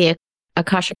are using the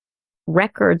Akashic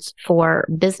records for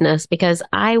business, because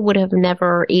I would have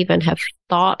never even have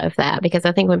thought of that, because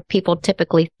I think when people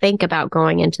typically think about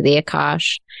going into the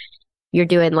Akash, you're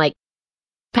doing like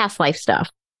past life stuff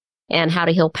and how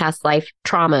to heal past life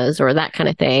traumas or that kind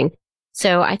of thing.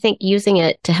 So I think using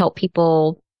it to help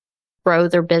people grow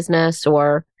their business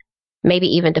or maybe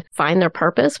even to find their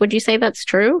purpose. Would you say that's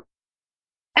true?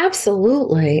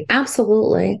 Absolutely.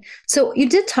 Absolutely. So you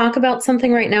did talk about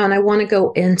something right now, and I want to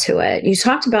go into it. You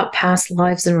talked about past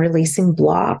lives and releasing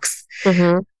blocks.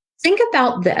 Mm-hmm. Think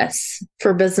about this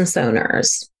for business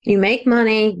owners. You make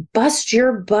money, bust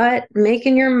your butt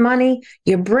making your money,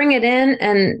 you bring it in,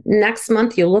 and next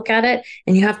month you look at it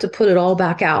and you have to put it all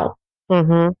back out.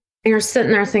 Mm-hmm. And you're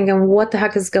sitting there thinking, what the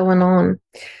heck is going on?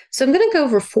 So I'm going to go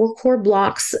over 4 core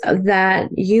blocks that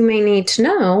you may need to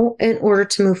know in order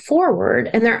to move forward.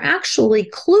 And they're actually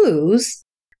clues,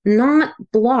 not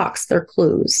blocks, they're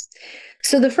clues.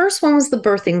 So the first one was the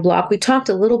birthing block. We talked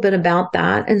a little bit about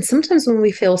that. And sometimes when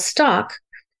we feel stuck,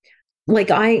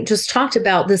 like I just talked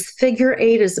about, this figure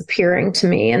 8 is appearing to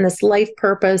me and this life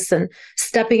purpose and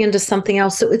stepping into something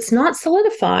else. So it's not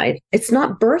solidified. It's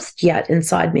not birthed yet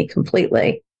inside me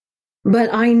completely.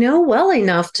 but I know well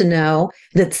enough to know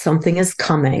that something is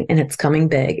coming and it's coming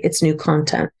big. It's new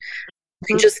content.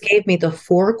 He just gave me the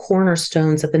 4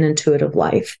 cornerstones of an intuitive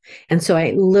life. And so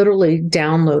I literally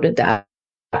downloaded that.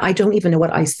 I don't even know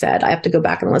what I said. I have to go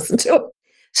back and listen to it.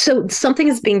 So something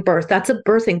is being birthed. That's a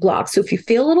birthing block. So if you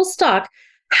feel a little stuck,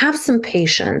 have some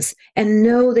patience and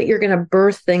know that you're going to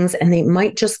birth things and they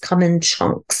might just come in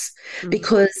chunks.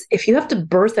 Because if you have to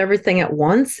birth everything at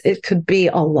once, it could be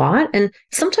a lot. And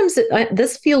sometimes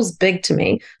this feels big to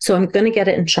me. So I'm going to get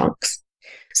it in chunks.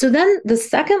 So then the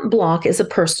second block is a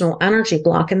personal energy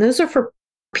block. And those are for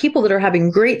people that are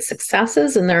having great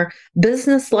successes in their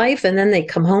business life. And then they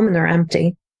come home and they're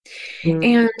empty.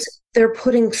 And they're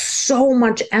putting so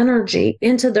much energy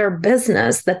into their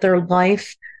business that their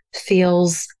life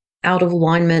feels out of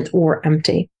alignment or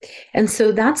empty. And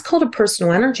so that's called a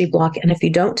personal energy block. And if you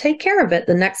don't take care of it,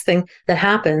 the next thing that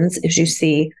happens is you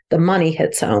see the money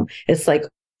hits home. It's like,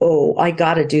 oh, I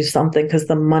got to do something because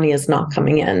the money is not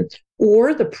coming in.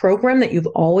 Or the program that you've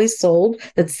always sold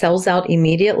that sells out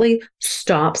immediately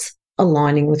stops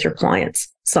aligning with your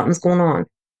clients. Something's going on.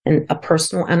 And a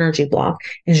personal energy block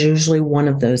is usually one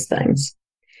of those things.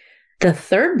 The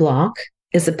third block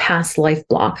is a past life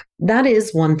block. That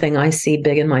is one thing I see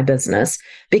big in my business,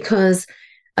 because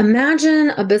imagine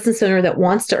a business owner that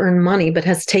wants to earn money but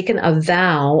has taken a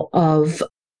vow of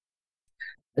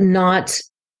not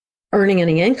earning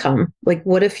any income. Like,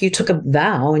 what if you took a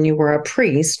vow and you were a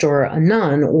priest or a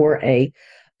nun or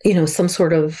some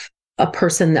sort of a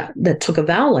person that took a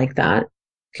vow like that?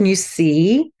 Can you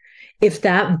see if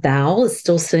that vow is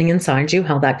still sitting inside you,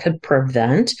 how that could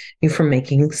prevent you from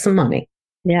making some money?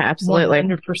 Yeah, absolutely.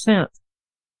 100%.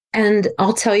 And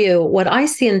I'll tell you what I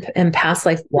see in past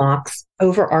life blocks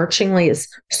overarchingly is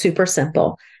super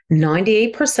simple.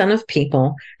 98% of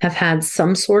people have had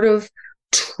some sort of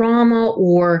trauma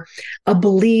or a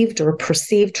believed or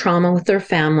perceived trauma with their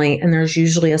family. And there's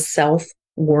usually a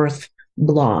self-worth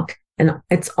block. And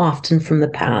it's often from the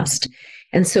past.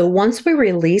 And so once we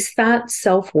release that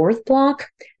self-worth block,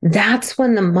 that's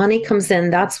when the money comes in.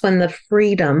 That's when the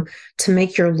freedom to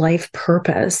make your life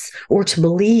purpose or to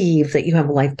believe that you have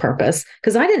a life purpose.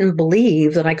 Because I didn't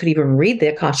believe that I could even read the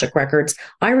Akashic Records.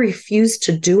 I refused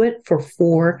to do it for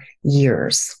 4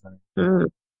 years.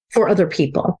 For other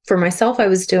people. For myself, I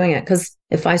was doing it because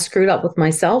if I screwed up with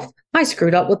myself, I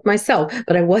screwed up with myself,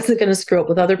 but I wasn't going to screw up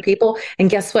with other people. And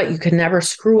guess what? You can never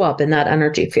screw up in that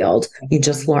energy field. You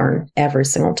just learn every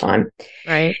single time.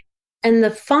 Right. And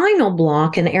the final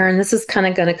block, and Erin, this is kind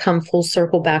of going to come full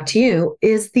circle back to you,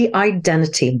 is the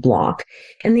identity block.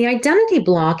 And the identity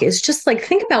block is just like,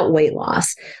 think about weight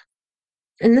loss.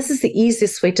 And this is the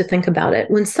easiest way to think about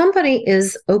it. When somebody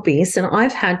is obese, and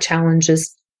I've had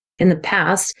challenges in the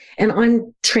past, and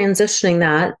I'm transitioning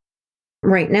that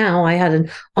right now. I had an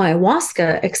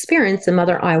ayahuasca experience, and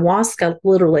Mother Ayahuasca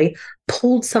literally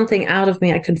pulled something out of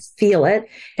me. I could feel it.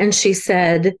 And she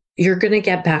said, "You're going to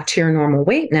get back to your normal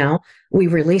weight now. We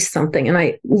released something."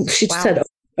 And she said,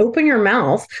 "Open your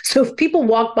mouth." So if people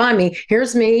walk by me,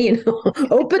 here's me,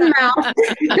 open mouth,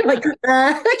 like,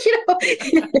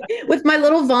 with my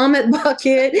little vomit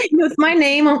bucket, with my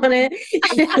name on it.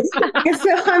 And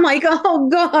so I'm like, oh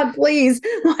God, please.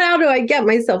 How do I get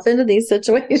myself into these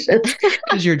situations?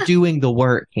 Because you're doing the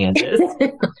work, Candice.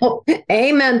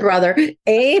 Amen, brother.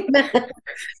 Amen.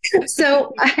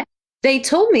 So they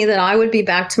told me that I would be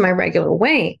back to my regular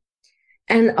weight.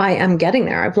 And I am getting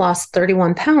there. I've lost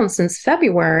 31 pounds since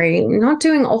February, not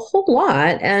doing a whole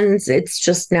lot. And it's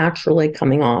just naturally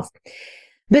coming off.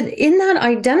 But in that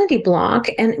identity block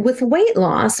and with weight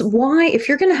loss, why, if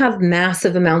you're going to have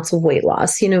massive amounts of weight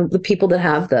loss, the people that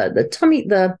have the tummy,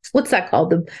 what's that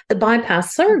called? The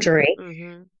bypass surgery,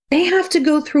 they have to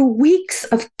go through weeks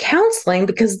of counseling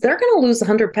because they're going to lose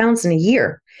 100 pounds in a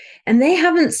year. And they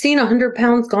haven't seen 100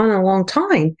 pounds gone in a long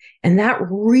time. And that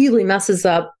really messes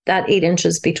up that 8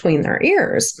 inches between their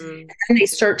ears. And they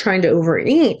start trying to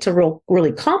overeat to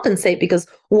really compensate, because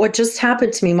what just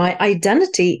happened to me, my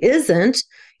identity isn't,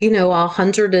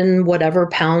 100 and whatever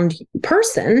pound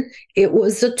person. It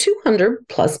was a 200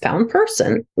 plus pound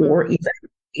person, or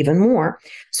even more.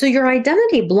 So your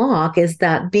identity block is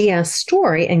that BS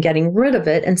story, and getting rid of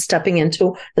it and stepping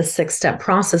into the 6-step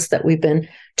process that we've been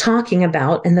talking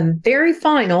about. And the very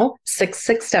final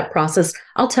six-step process,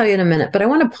 I'll tell you in a minute, but I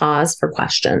want to pause for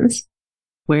questions.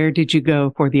 Where did you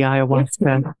go for the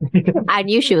ayahuasca? I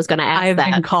knew she was going to ask I've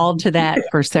that. been called to that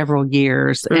for several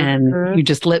years, and you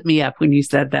just lit me up when you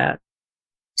said that.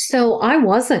 So I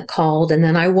wasn't called, and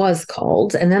then I was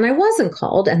called, and then I wasn't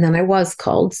called, and then I was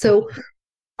called. So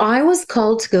I was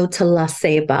called to go to La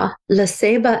Ceiba. La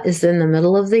Ceiba is in the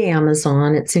middle of the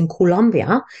Amazon. It's in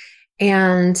Colombia.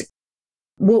 And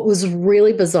what was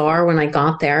really bizarre when I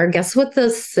got there, guess what the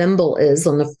symbol is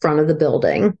on the front of the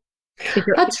building?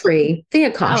 A tree, the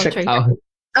Akashic. tree. Oh,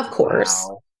 Of course.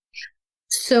 wow.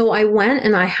 So I went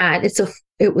and I had, it's a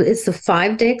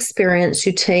 5-day experience.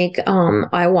 You take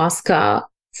ayahuasca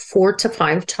 4 to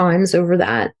 5 times over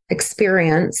that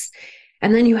experience.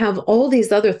 And then you have all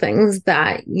these other things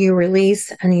that you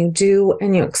release and you do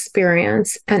and you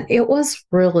experience. And it was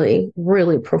really,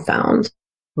 really profound.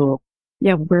 Cool.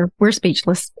 Yeah, we're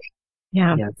speechless.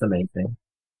 Yeah. Yeah, it's amazing.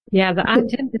 Yeah. The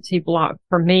identity block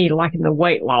for me, like in the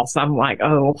weight loss, I'm like,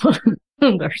 oh,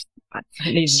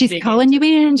 She's calling you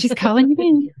in. She's calling you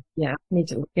in. Yeah. I need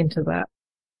to look into that.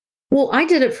 Well, I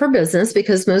did it for business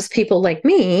because most people like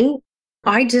me,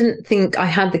 I didn't think I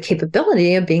had the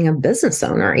capability of being a business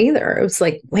owner either. It was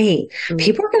like, wait,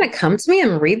 people are going to come to me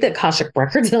and read the Akashic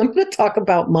records and I'm going to talk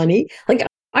about money. Like,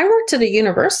 I worked at a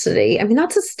university. I mean,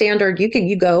 that's a standard.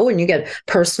 You go and you get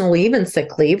personal leave and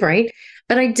sick leave, right?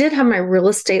 But I did have my real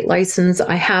estate license.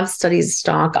 I have studied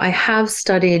stock. I have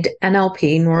studied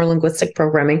NLP, neuro-linguistic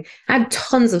programming. I have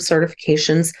tons of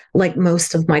certifications like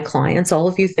most of my clients. All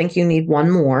of you think you need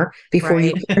one more before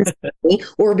you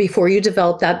or before you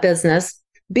develop that business.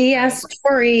 BS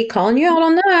story, calling you out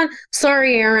on that.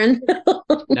 Sorry, Aaron.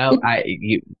 No,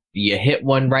 you hit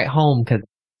one right home because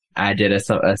I did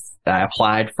I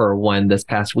applied for one this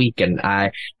past week, and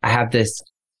I have this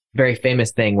very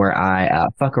famous thing where I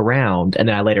fuck around and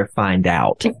then I later find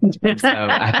out. So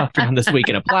I fucked around this week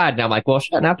and applied, and I'm like, well,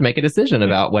 shit, I have to make a decision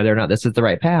about whether or not this is the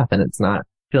right path, and it's not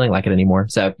feeling like it anymore.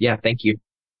 So yeah, thank you.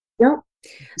 Yep.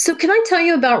 So can I tell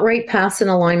you about right paths and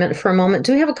alignment for a moment?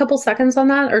 Do we have a couple seconds on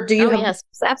that, or do you? Yes,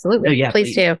 absolutely. Oh, yeah,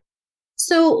 please do.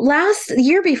 So the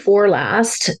year before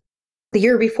last,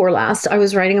 I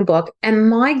was writing a book, and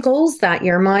my goals that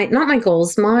year,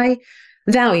 my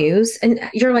values, and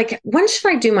you're like, when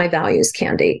should I do my values,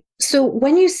 Candy? So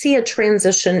when you see a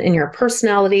transition in your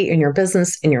personality, in your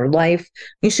business, in your life,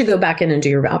 you should go back in and do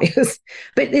your values.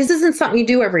 But this isn't something you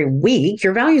do every week.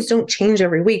 Your values don't change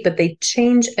every week, but they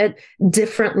change at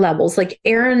different levels. Like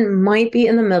Aaron might be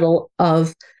in the middle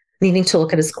of needing to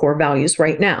look at his core values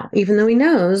right now, even though he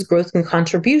knows growth and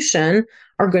contribution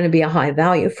are going to be a high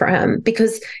value for him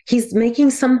because he's making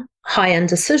some high-end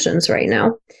decisions right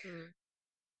now.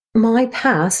 My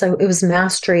path, it was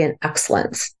mastery and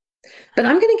excellence. But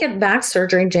I'm going to get back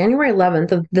surgery January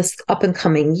 11th of this up and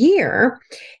coming year.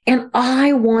 And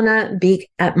I want to be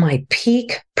at my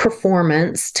peak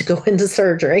performance to go into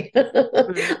surgery. I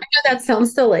know that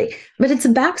sounds silly, but it's a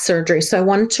back surgery. So I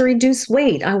wanted to reduce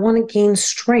weight. I want to gain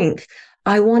strength.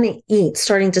 I want to eat.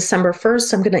 Starting December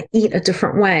 1st, I'm going to eat a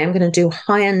different way. I'm going to do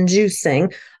high-end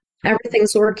juicing.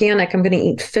 Everything's organic. I'm going to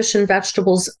eat fish and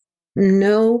vegetables,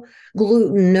 no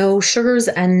gluten, no sugars,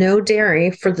 and no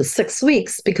dairy for the 6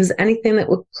 weeks, because anything that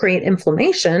would create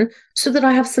inflammation so that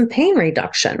I have some pain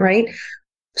reduction, right?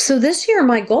 So this year,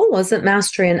 my goal wasn't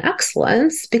mastery and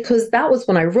excellence, because that was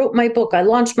when I wrote my book. I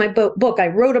launched my book. I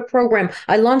wrote a program.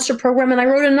 I launched a program and I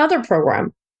wrote another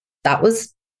program. That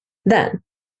was then.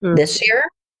 This year,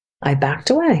 I backed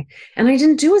away and I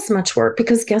didn't do as much work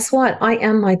because guess what? I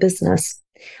am my business.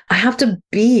 I have to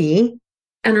be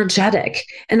energetic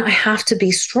and I have to be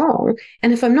strong.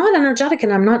 And if I'm not energetic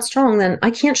and I'm not strong, then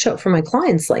I can't show up for my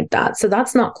clients like that. So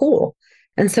that's not cool.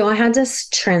 And so I had to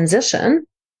transition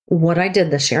what I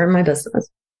did this year in my business.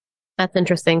 That's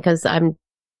interesting because I'm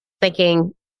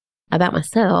thinking about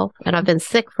myself, and I've been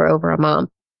sick for over a month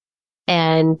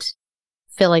and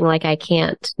feeling like I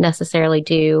can't necessarily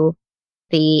do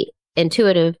the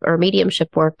intuitive or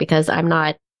mediumship work because I'm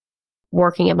not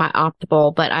working at my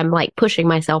optimal, but I'm like pushing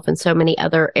myself in so many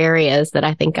other areas that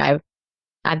I think I've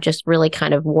just really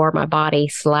kind of wore my body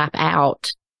slap out.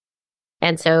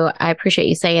 And so I appreciate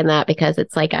you saying that, because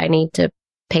it's like I need to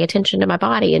pay attention to my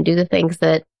body and do the things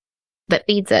that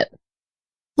feeds it.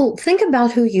 Well, think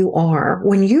about who you are.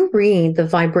 When you read the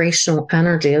vibrational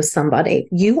energy of somebody,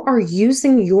 you are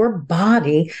using your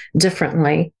body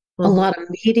differently. Mm-hmm. A lot of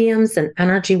mediums and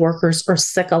energy workers are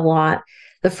sick a lot.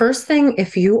 The first thing,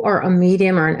 if you are a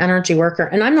medium or an energy worker,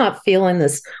 and I'm not feeling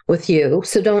this with you,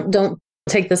 so don't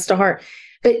take this to heart,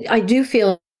 but I do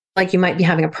feel like you might be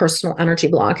having a personal energy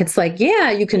block. It's like,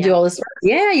 yeah, you can do all this work.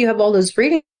 Yeah, you have all those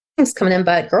readings coming in,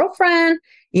 but girlfriend,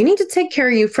 you need to take care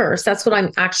of you first. That's what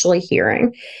I'm actually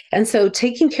hearing. And so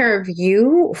taking care of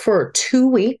you for 2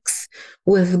 weeks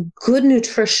with good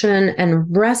nutrition and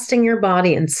resting your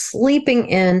body and sleeping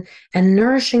in and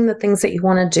nourishing the things that you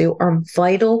want to do are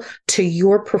vital to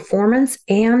your performance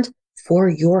and for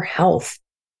your health.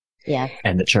 Yeah.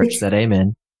 And the church said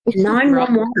amen.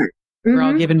 911. We're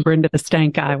all giving Brenda the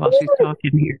stank eye while she's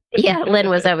talking here. Yeah, Lynn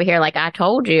was over here like, I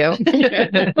told you.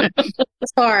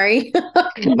 Sorry,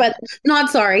 but not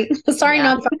sorry. Sorry, Yeah.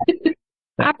 not sorry.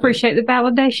 I appreciate the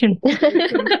validation.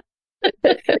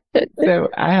 So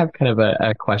I have kind of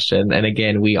a question. And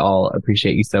again, we all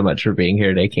appreciate you so much for being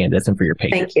here today, Candice, and for your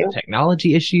patience Thank you. with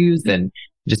technology issues and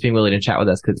just being willing to chat with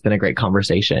us because it's been a great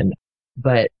conversation.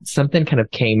 But something kind of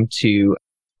came to,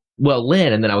 well,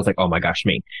 Lynn, and then I was like, oh my gosh,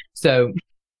 me. So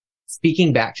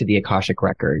speaking back to the Akashic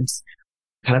Records,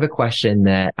 kind of a question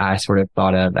that I sort of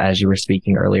thought of as you were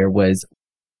speaking earlier was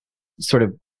sort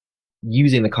of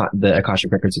using the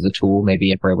Akashic Records as a tool.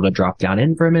 Maybe if we're able to drop down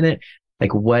in for a minute,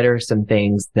 like what are some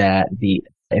things that the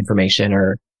information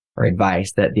or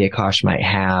advice that the Akash might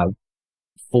have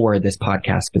for this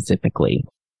podcast specifically,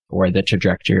 or the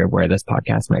trajectory of where this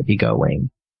podcast might be going?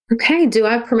 Okay. Do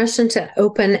I have permission to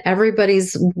open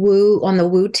everybody's woo on the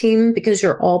woo team because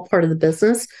you're all part of the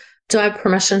business? Do I have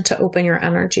permission to open your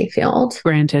energy field?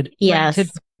 Granted. Yes.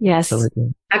 Granted. Yes.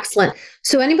 Absolutely. Excellent.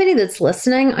 So anybody that's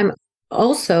listening, I'm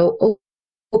also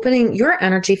opening your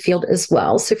energy field as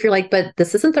well. So if you're like, but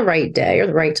this isn't the right day or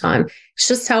the right time, it's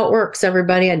just how it works,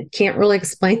 everybody. I can't really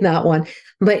explain that one.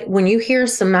 But when you hear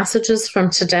some messages from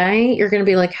today, you're going to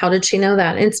be like, how did she know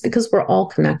that? And it's because we're all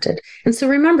connected. And so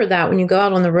remember that when you go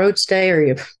out on the road today or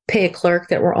you pay a clerk,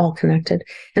 that we're all connected.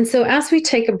 And so as we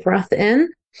take a breath in,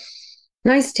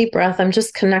 nice deep breath. I'm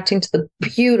just connecting to the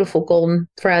beautiful golden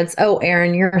threads. Oh,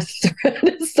 Erin, your thread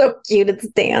is so cute. It's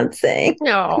dancing.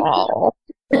 Oh,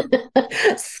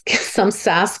 Some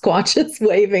Sasquatch is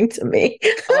waving to me.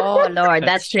 oh Lord,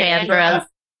 that's Chandra's.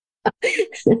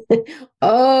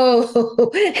 Oh,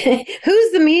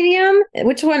 who's the medium?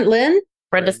 Which one, Lynn?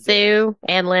 Brenda Sue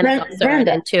and Lynn is also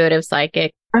Brenda. an intuitive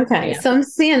psychic. Okay, Yeah. so I'm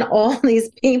seeing all these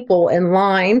people in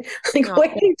line, like Oh.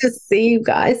 waiting to see you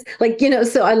guys. Like,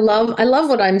 so I love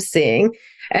what I'm seeing.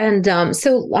 And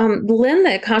Lynn,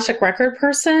 the Akashic Record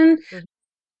person,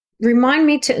 remind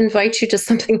me to invite you to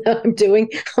something that I'm doing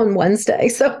on Wednesday.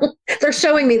 So they're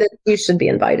showing me that you should be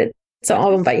invited. So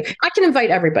I'll invite you. I can invite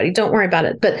everybody. Don't worry about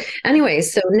it. But anyway,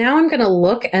 so now I'm going to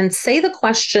look and say the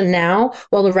question now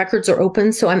while the records are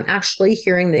open. So I'm actually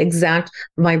hearing the exact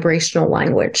vibrational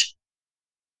language.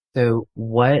 So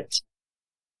what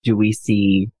do we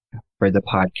see for the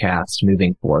podcast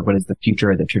moving forward? What is the future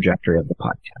or the trajectory of the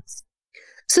podcast?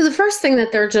 So the first thing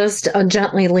that they're just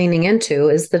gently leaning into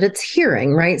is that it's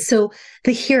hearing, right? So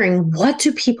the hearing, what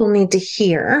do people need to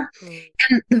hear?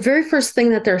 And the very first thing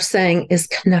that they're saying is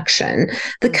connection.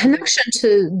 The connection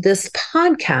to this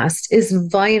podcast is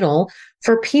vital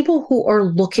for people who are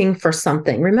looking for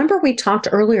something. Remember, we talked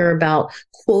earlier about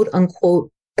quote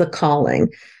unquote, the calling.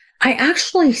 I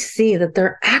actually see that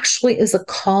there actually is a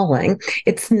calling.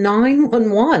 It's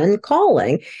 911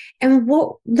 calling. And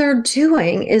what they're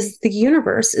doing is the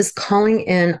universe is calling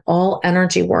in all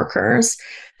energy workers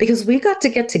because we got to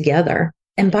get together.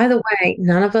 And by the way,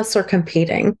 none of us are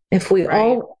competing. If we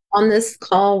all on this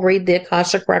call read the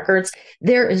Akashic Records,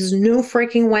 there is no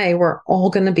freaking way we're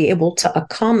all going to be able to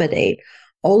accommodate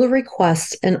all the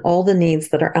requests and all the needs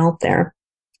that are out there.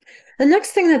 The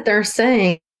next thing that they're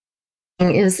saying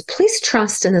is please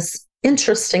trust in this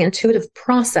interesting intuitive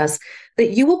process that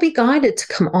you will be guided to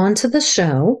come onto the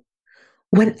show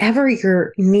whenever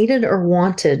you're needed or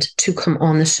wanted to come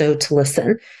on the show to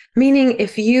listen. Meaning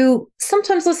if you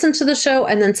sometimes listen to the show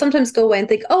and then sometimes go away and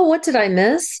think, oh, what did I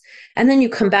miss? And then you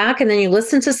come back and then you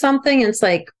listen to something and it's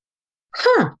like,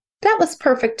 that was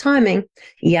perfect timing.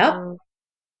 Yep.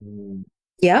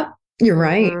 Yep. You're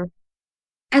right.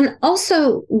 And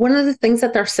also, one of the things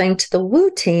that they're saying to the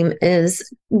Woo team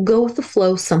is go with the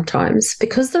flow sometimes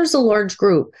because there's a large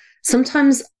group.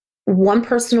 Sometimes one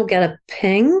person will get a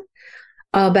ping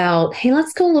about, hey,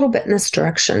 let's go a little bit in this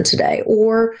direction today,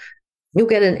 or you'll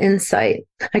get an insight.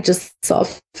 I just saw a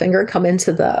finger come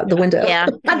into the window. Yeah,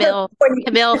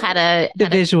 Camille had a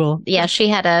visual. Yeah, she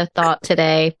had a thought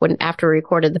today after we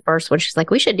recorded the first one. She's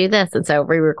like, we should do this. And so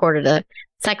we recorded a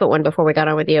second one before we got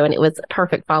on with you. And it was a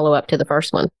perfect follow-up to the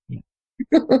first one.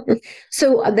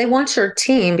 So they want your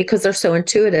team, because they're so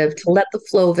intuitive, to let the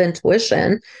flow of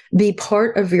intuition be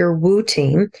part of your Woo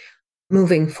team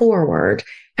moving forward.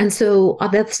 And so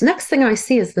that's next thing I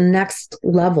see is the next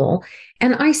level.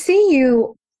 And I see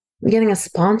you getting a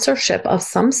sponsorship of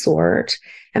some sort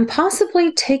and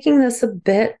possibly taking this a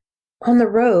bit on the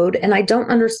road. And I don't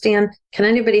understand. Can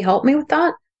anybody help me with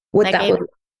that?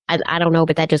 I don't know,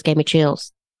 but that just gave me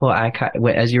chills. Well,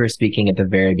 as you were speaking at the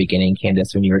very beginning,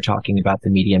 Candice, when you were talking about the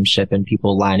mediumship and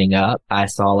people lining up, I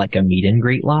saw like a meet and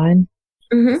greet line.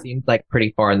 Mm-hmm. It seems like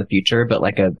pretty far in the future, but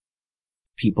like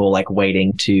people like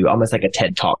waiting to almost like a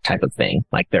TED Talk type of thing.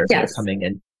 Like they're coming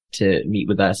in to meet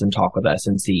with us and talk with us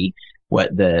and see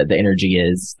what the energy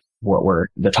is,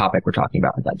 the topic we're talking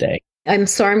about for that day. I'm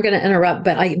sorry, I'm going to interrupt,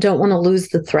 but I don't want to lose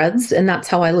the threads, and that's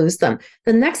how I lose them.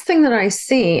 The next thing that I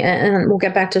see, and we'll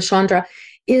get back to Chandra,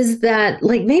 is that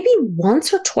like maybe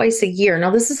once or twice a year.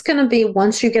 Now, this is going to be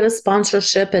once you get a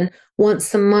sponsorship and once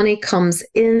some money comes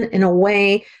in a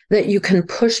way that you can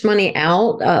push money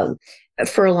out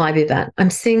for a live event.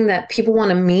 I'm seeing that people want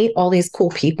to meet all these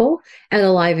cool people at a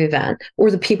live event,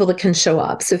 or the people that can show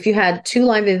up. So if you had 2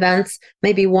 live events,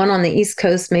 maybe one on the East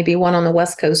Coast, maybe one on the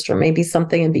West Coast, or maybe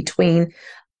something in between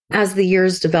as the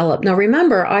years develop. Now,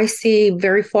 remember, I see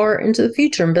very far into the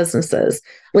future in businesses.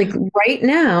 Like right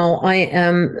now, I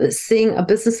am seeing a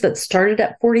business that started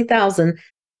at 40,000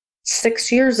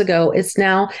 6 years ago. It's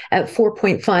now at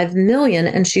 4.5 million,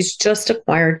 and she's just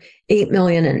acquired 8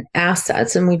 million in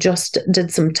assets. And we just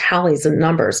did some tallies and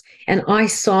numbers. And I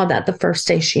saw that the first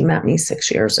day she met me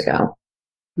 6 years ago.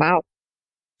 Wow.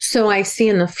 So I see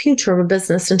in the future of a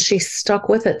business, and she stuck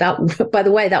with it. That, by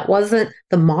the way, that wasn't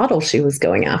the model she was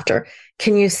going after.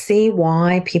 Can you see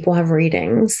why people have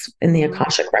readings in the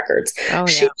Akashic records? Oh,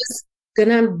 She yeah. was going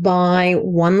to buy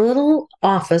one little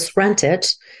office, rent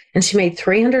it, and she made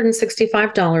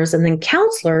 $365. And then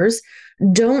counselors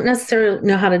don't necessarily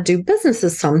know how to do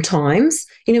businesses sometimes,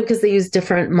 because they use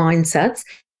different mindsets.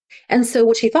 And so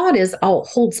what she thought is, I'll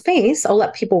hold space, I'll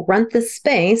let people rent this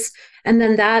space. And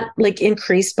then that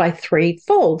increased by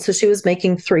 3-fold. So she was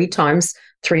making 3 times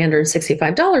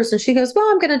 $365. And she goes, well,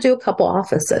 I'm going to do a couple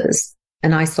offices.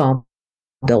 And I saw a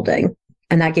building,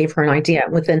 and that gave her an idea.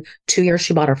 Within 2 years,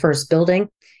 she bought her first building.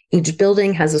 Each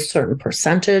building has a certain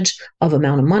percentage of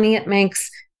amount of money it makes.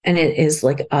 And it is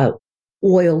like a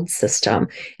oiled system.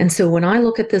 And so when I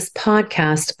look at this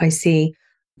podcast, I see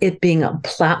it being a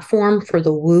platform for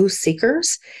the woo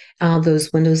seekers,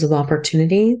 those windows of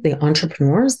opportunity, the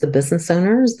entrepreneurs, the business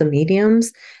owners, the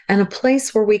mediums, and a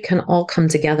place where we can all come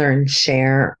together and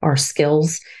share our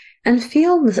skills and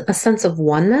feel a sense of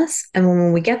oneness. And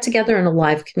when we get together in a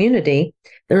live community,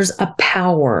 there's a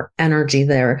power energy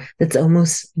there that's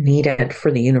almost needed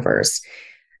for the universe.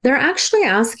 They're actually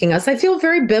asking us, I feel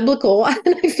very biblical and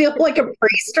I feel like a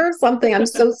priest or something. I'm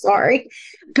so sorry.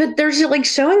 But they're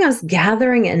showing us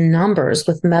gathering in numbers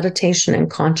with meditation and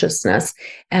consciousness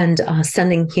and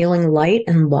sending healing light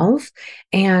and love.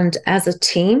 And as a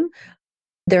team,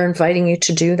 they're inviting you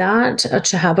to do that,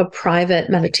 to have a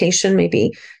private meditation,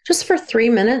 maybe just for 3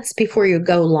 minutes before you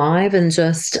go live, and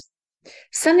just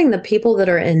sending the people that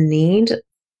are in need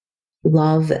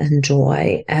love and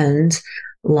joy and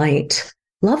light.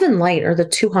 Love and light are the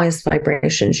 2 highest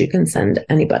vibrations you can send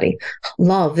anybody.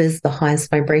 Love is the highest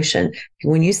vibration.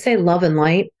 When you say love and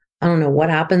light, I don't know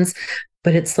what happens,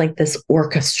 but it's like this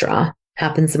orchestra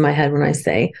happens in my head when I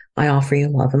say, I offer you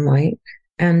love and light.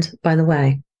 And by the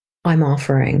way, I'm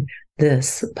offering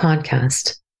this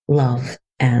podcast, love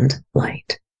and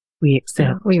light. We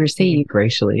accept. We receive.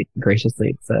 Graciously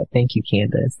accept. Thank you,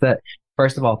 Candice.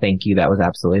 First of all, thank you. That was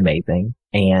absolutely amazing.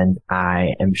 And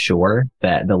I am sure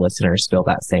that the listeners feel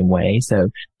that same way. So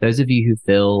those of you who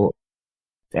feel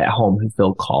at home, who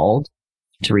feel called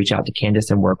to reach out to Candice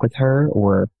and work with her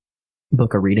or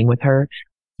book a reading with her,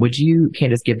 would you,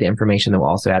 Candice, give the information that we'll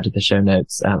also add to the show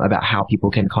notes about how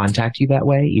people can contact you that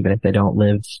way, even if they don't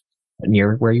live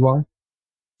near where you are?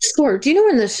 Sure. Do you know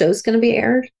when the show's going to be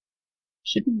aired?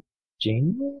 Should be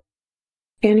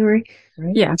January.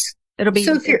 Right? Yes. It'll be,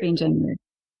 So if you're- in January.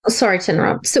 Sorry to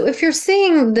interrupt. So if you're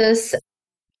seeing this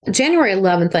January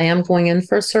 11th, I am going in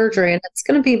for surgery, and it's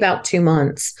going to be about 2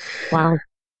 months. Wow.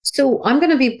 So I'm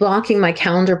going to be blocking my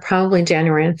calendar probably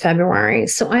January and February.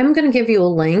 So I'm going to give you a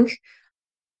link.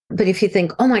 But if you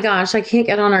think, oh my gosh, I can't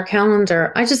get on our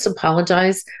calendar, I just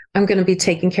apologize. I'm going to be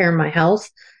taking care of my health.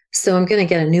 So I'm going to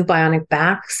get a new bionic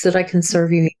back so that I can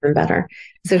serve you even better.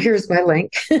 So here's my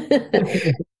link.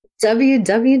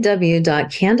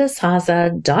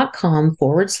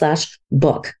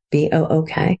 www.candicehozza.com/book,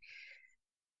 BOOK.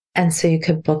 And so you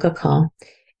could book a call.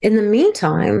 In the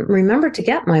meantime, remember to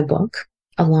get my book,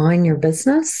 Align Your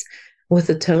Business with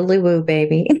a Totally Woo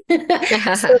Baby.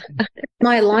 So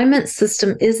my alignment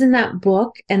system is in that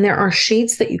book, and there are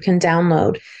sheets that you can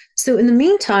download. So in the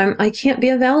meantime, I can't be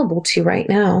available to you right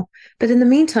now. But in the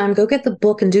meantime, go get the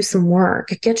book and do some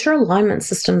work. Get your alignment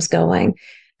systems going.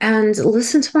 And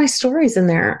listen to my stories in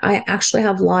there. I actually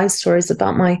have live stories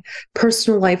about my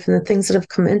personal life and the things that have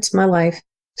come into my life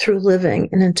through living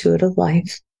an intuitive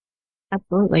life.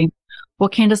 Absolutely.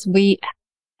 Well, Candice,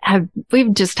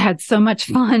 we've just had so much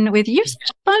fun with you. You're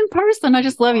such a fun person. I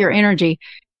just love your energy.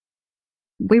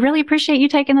 We really appreciate you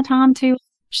taking the time to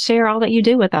share all that you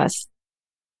do with us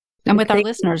and with our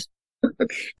listeners.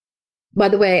 By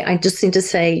the way, I just need to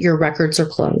say your records are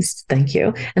closed. Thank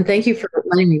you. And thank you for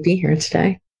letting me be here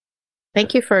today.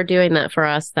 Thank you for doing that for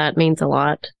us. That means a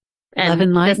lot. Love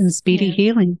and light and speedy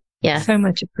healing. Yeah. So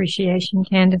much appreciation,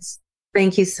 Candice.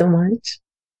 Thank you so much.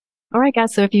 All right,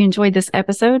 guys. So if you enjoyed this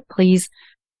episode, please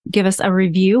give us a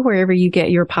review wherever you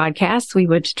get your podcasts. We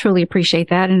would truly appreciate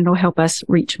that, and it'll help us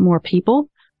reach more people.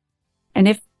 And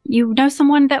if you know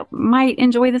someone that might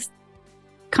enjoy this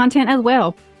content as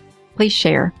well, please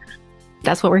share.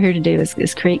 That's what we're here to do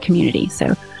is create community.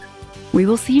 So we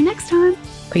will see you next time.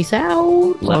 Peace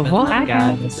out. Love and light,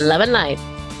 guys. Love and light.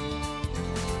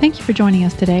 Thank you for joining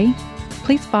us today.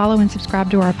 Please follow and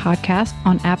subscribe to our podcast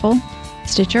on Apple,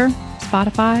 Stitcher,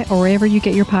 Spotify, or wherever you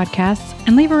get your podcasts,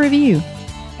 and leave a review.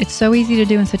 It's so easy to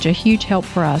do and such a huge help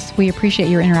for us. We appreciate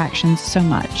your interactions so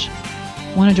much.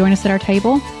 Want to join us at our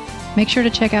table? Make sure to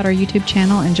check out our YouTube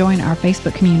channel and join our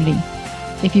Facebook community.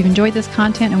 If you've enjoyed this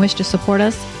content and wish to support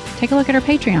us, take a look at our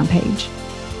Patreon page.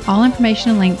 All information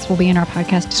and links will be in our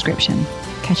podcast description.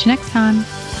 Catch you next time.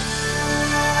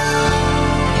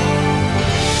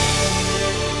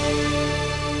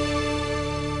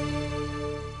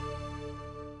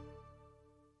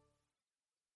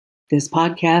 This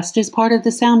podcast is part of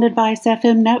the Sound Advice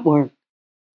FM network.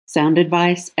 Sound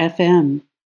Advice FM.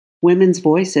 Women's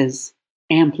voices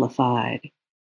amplified.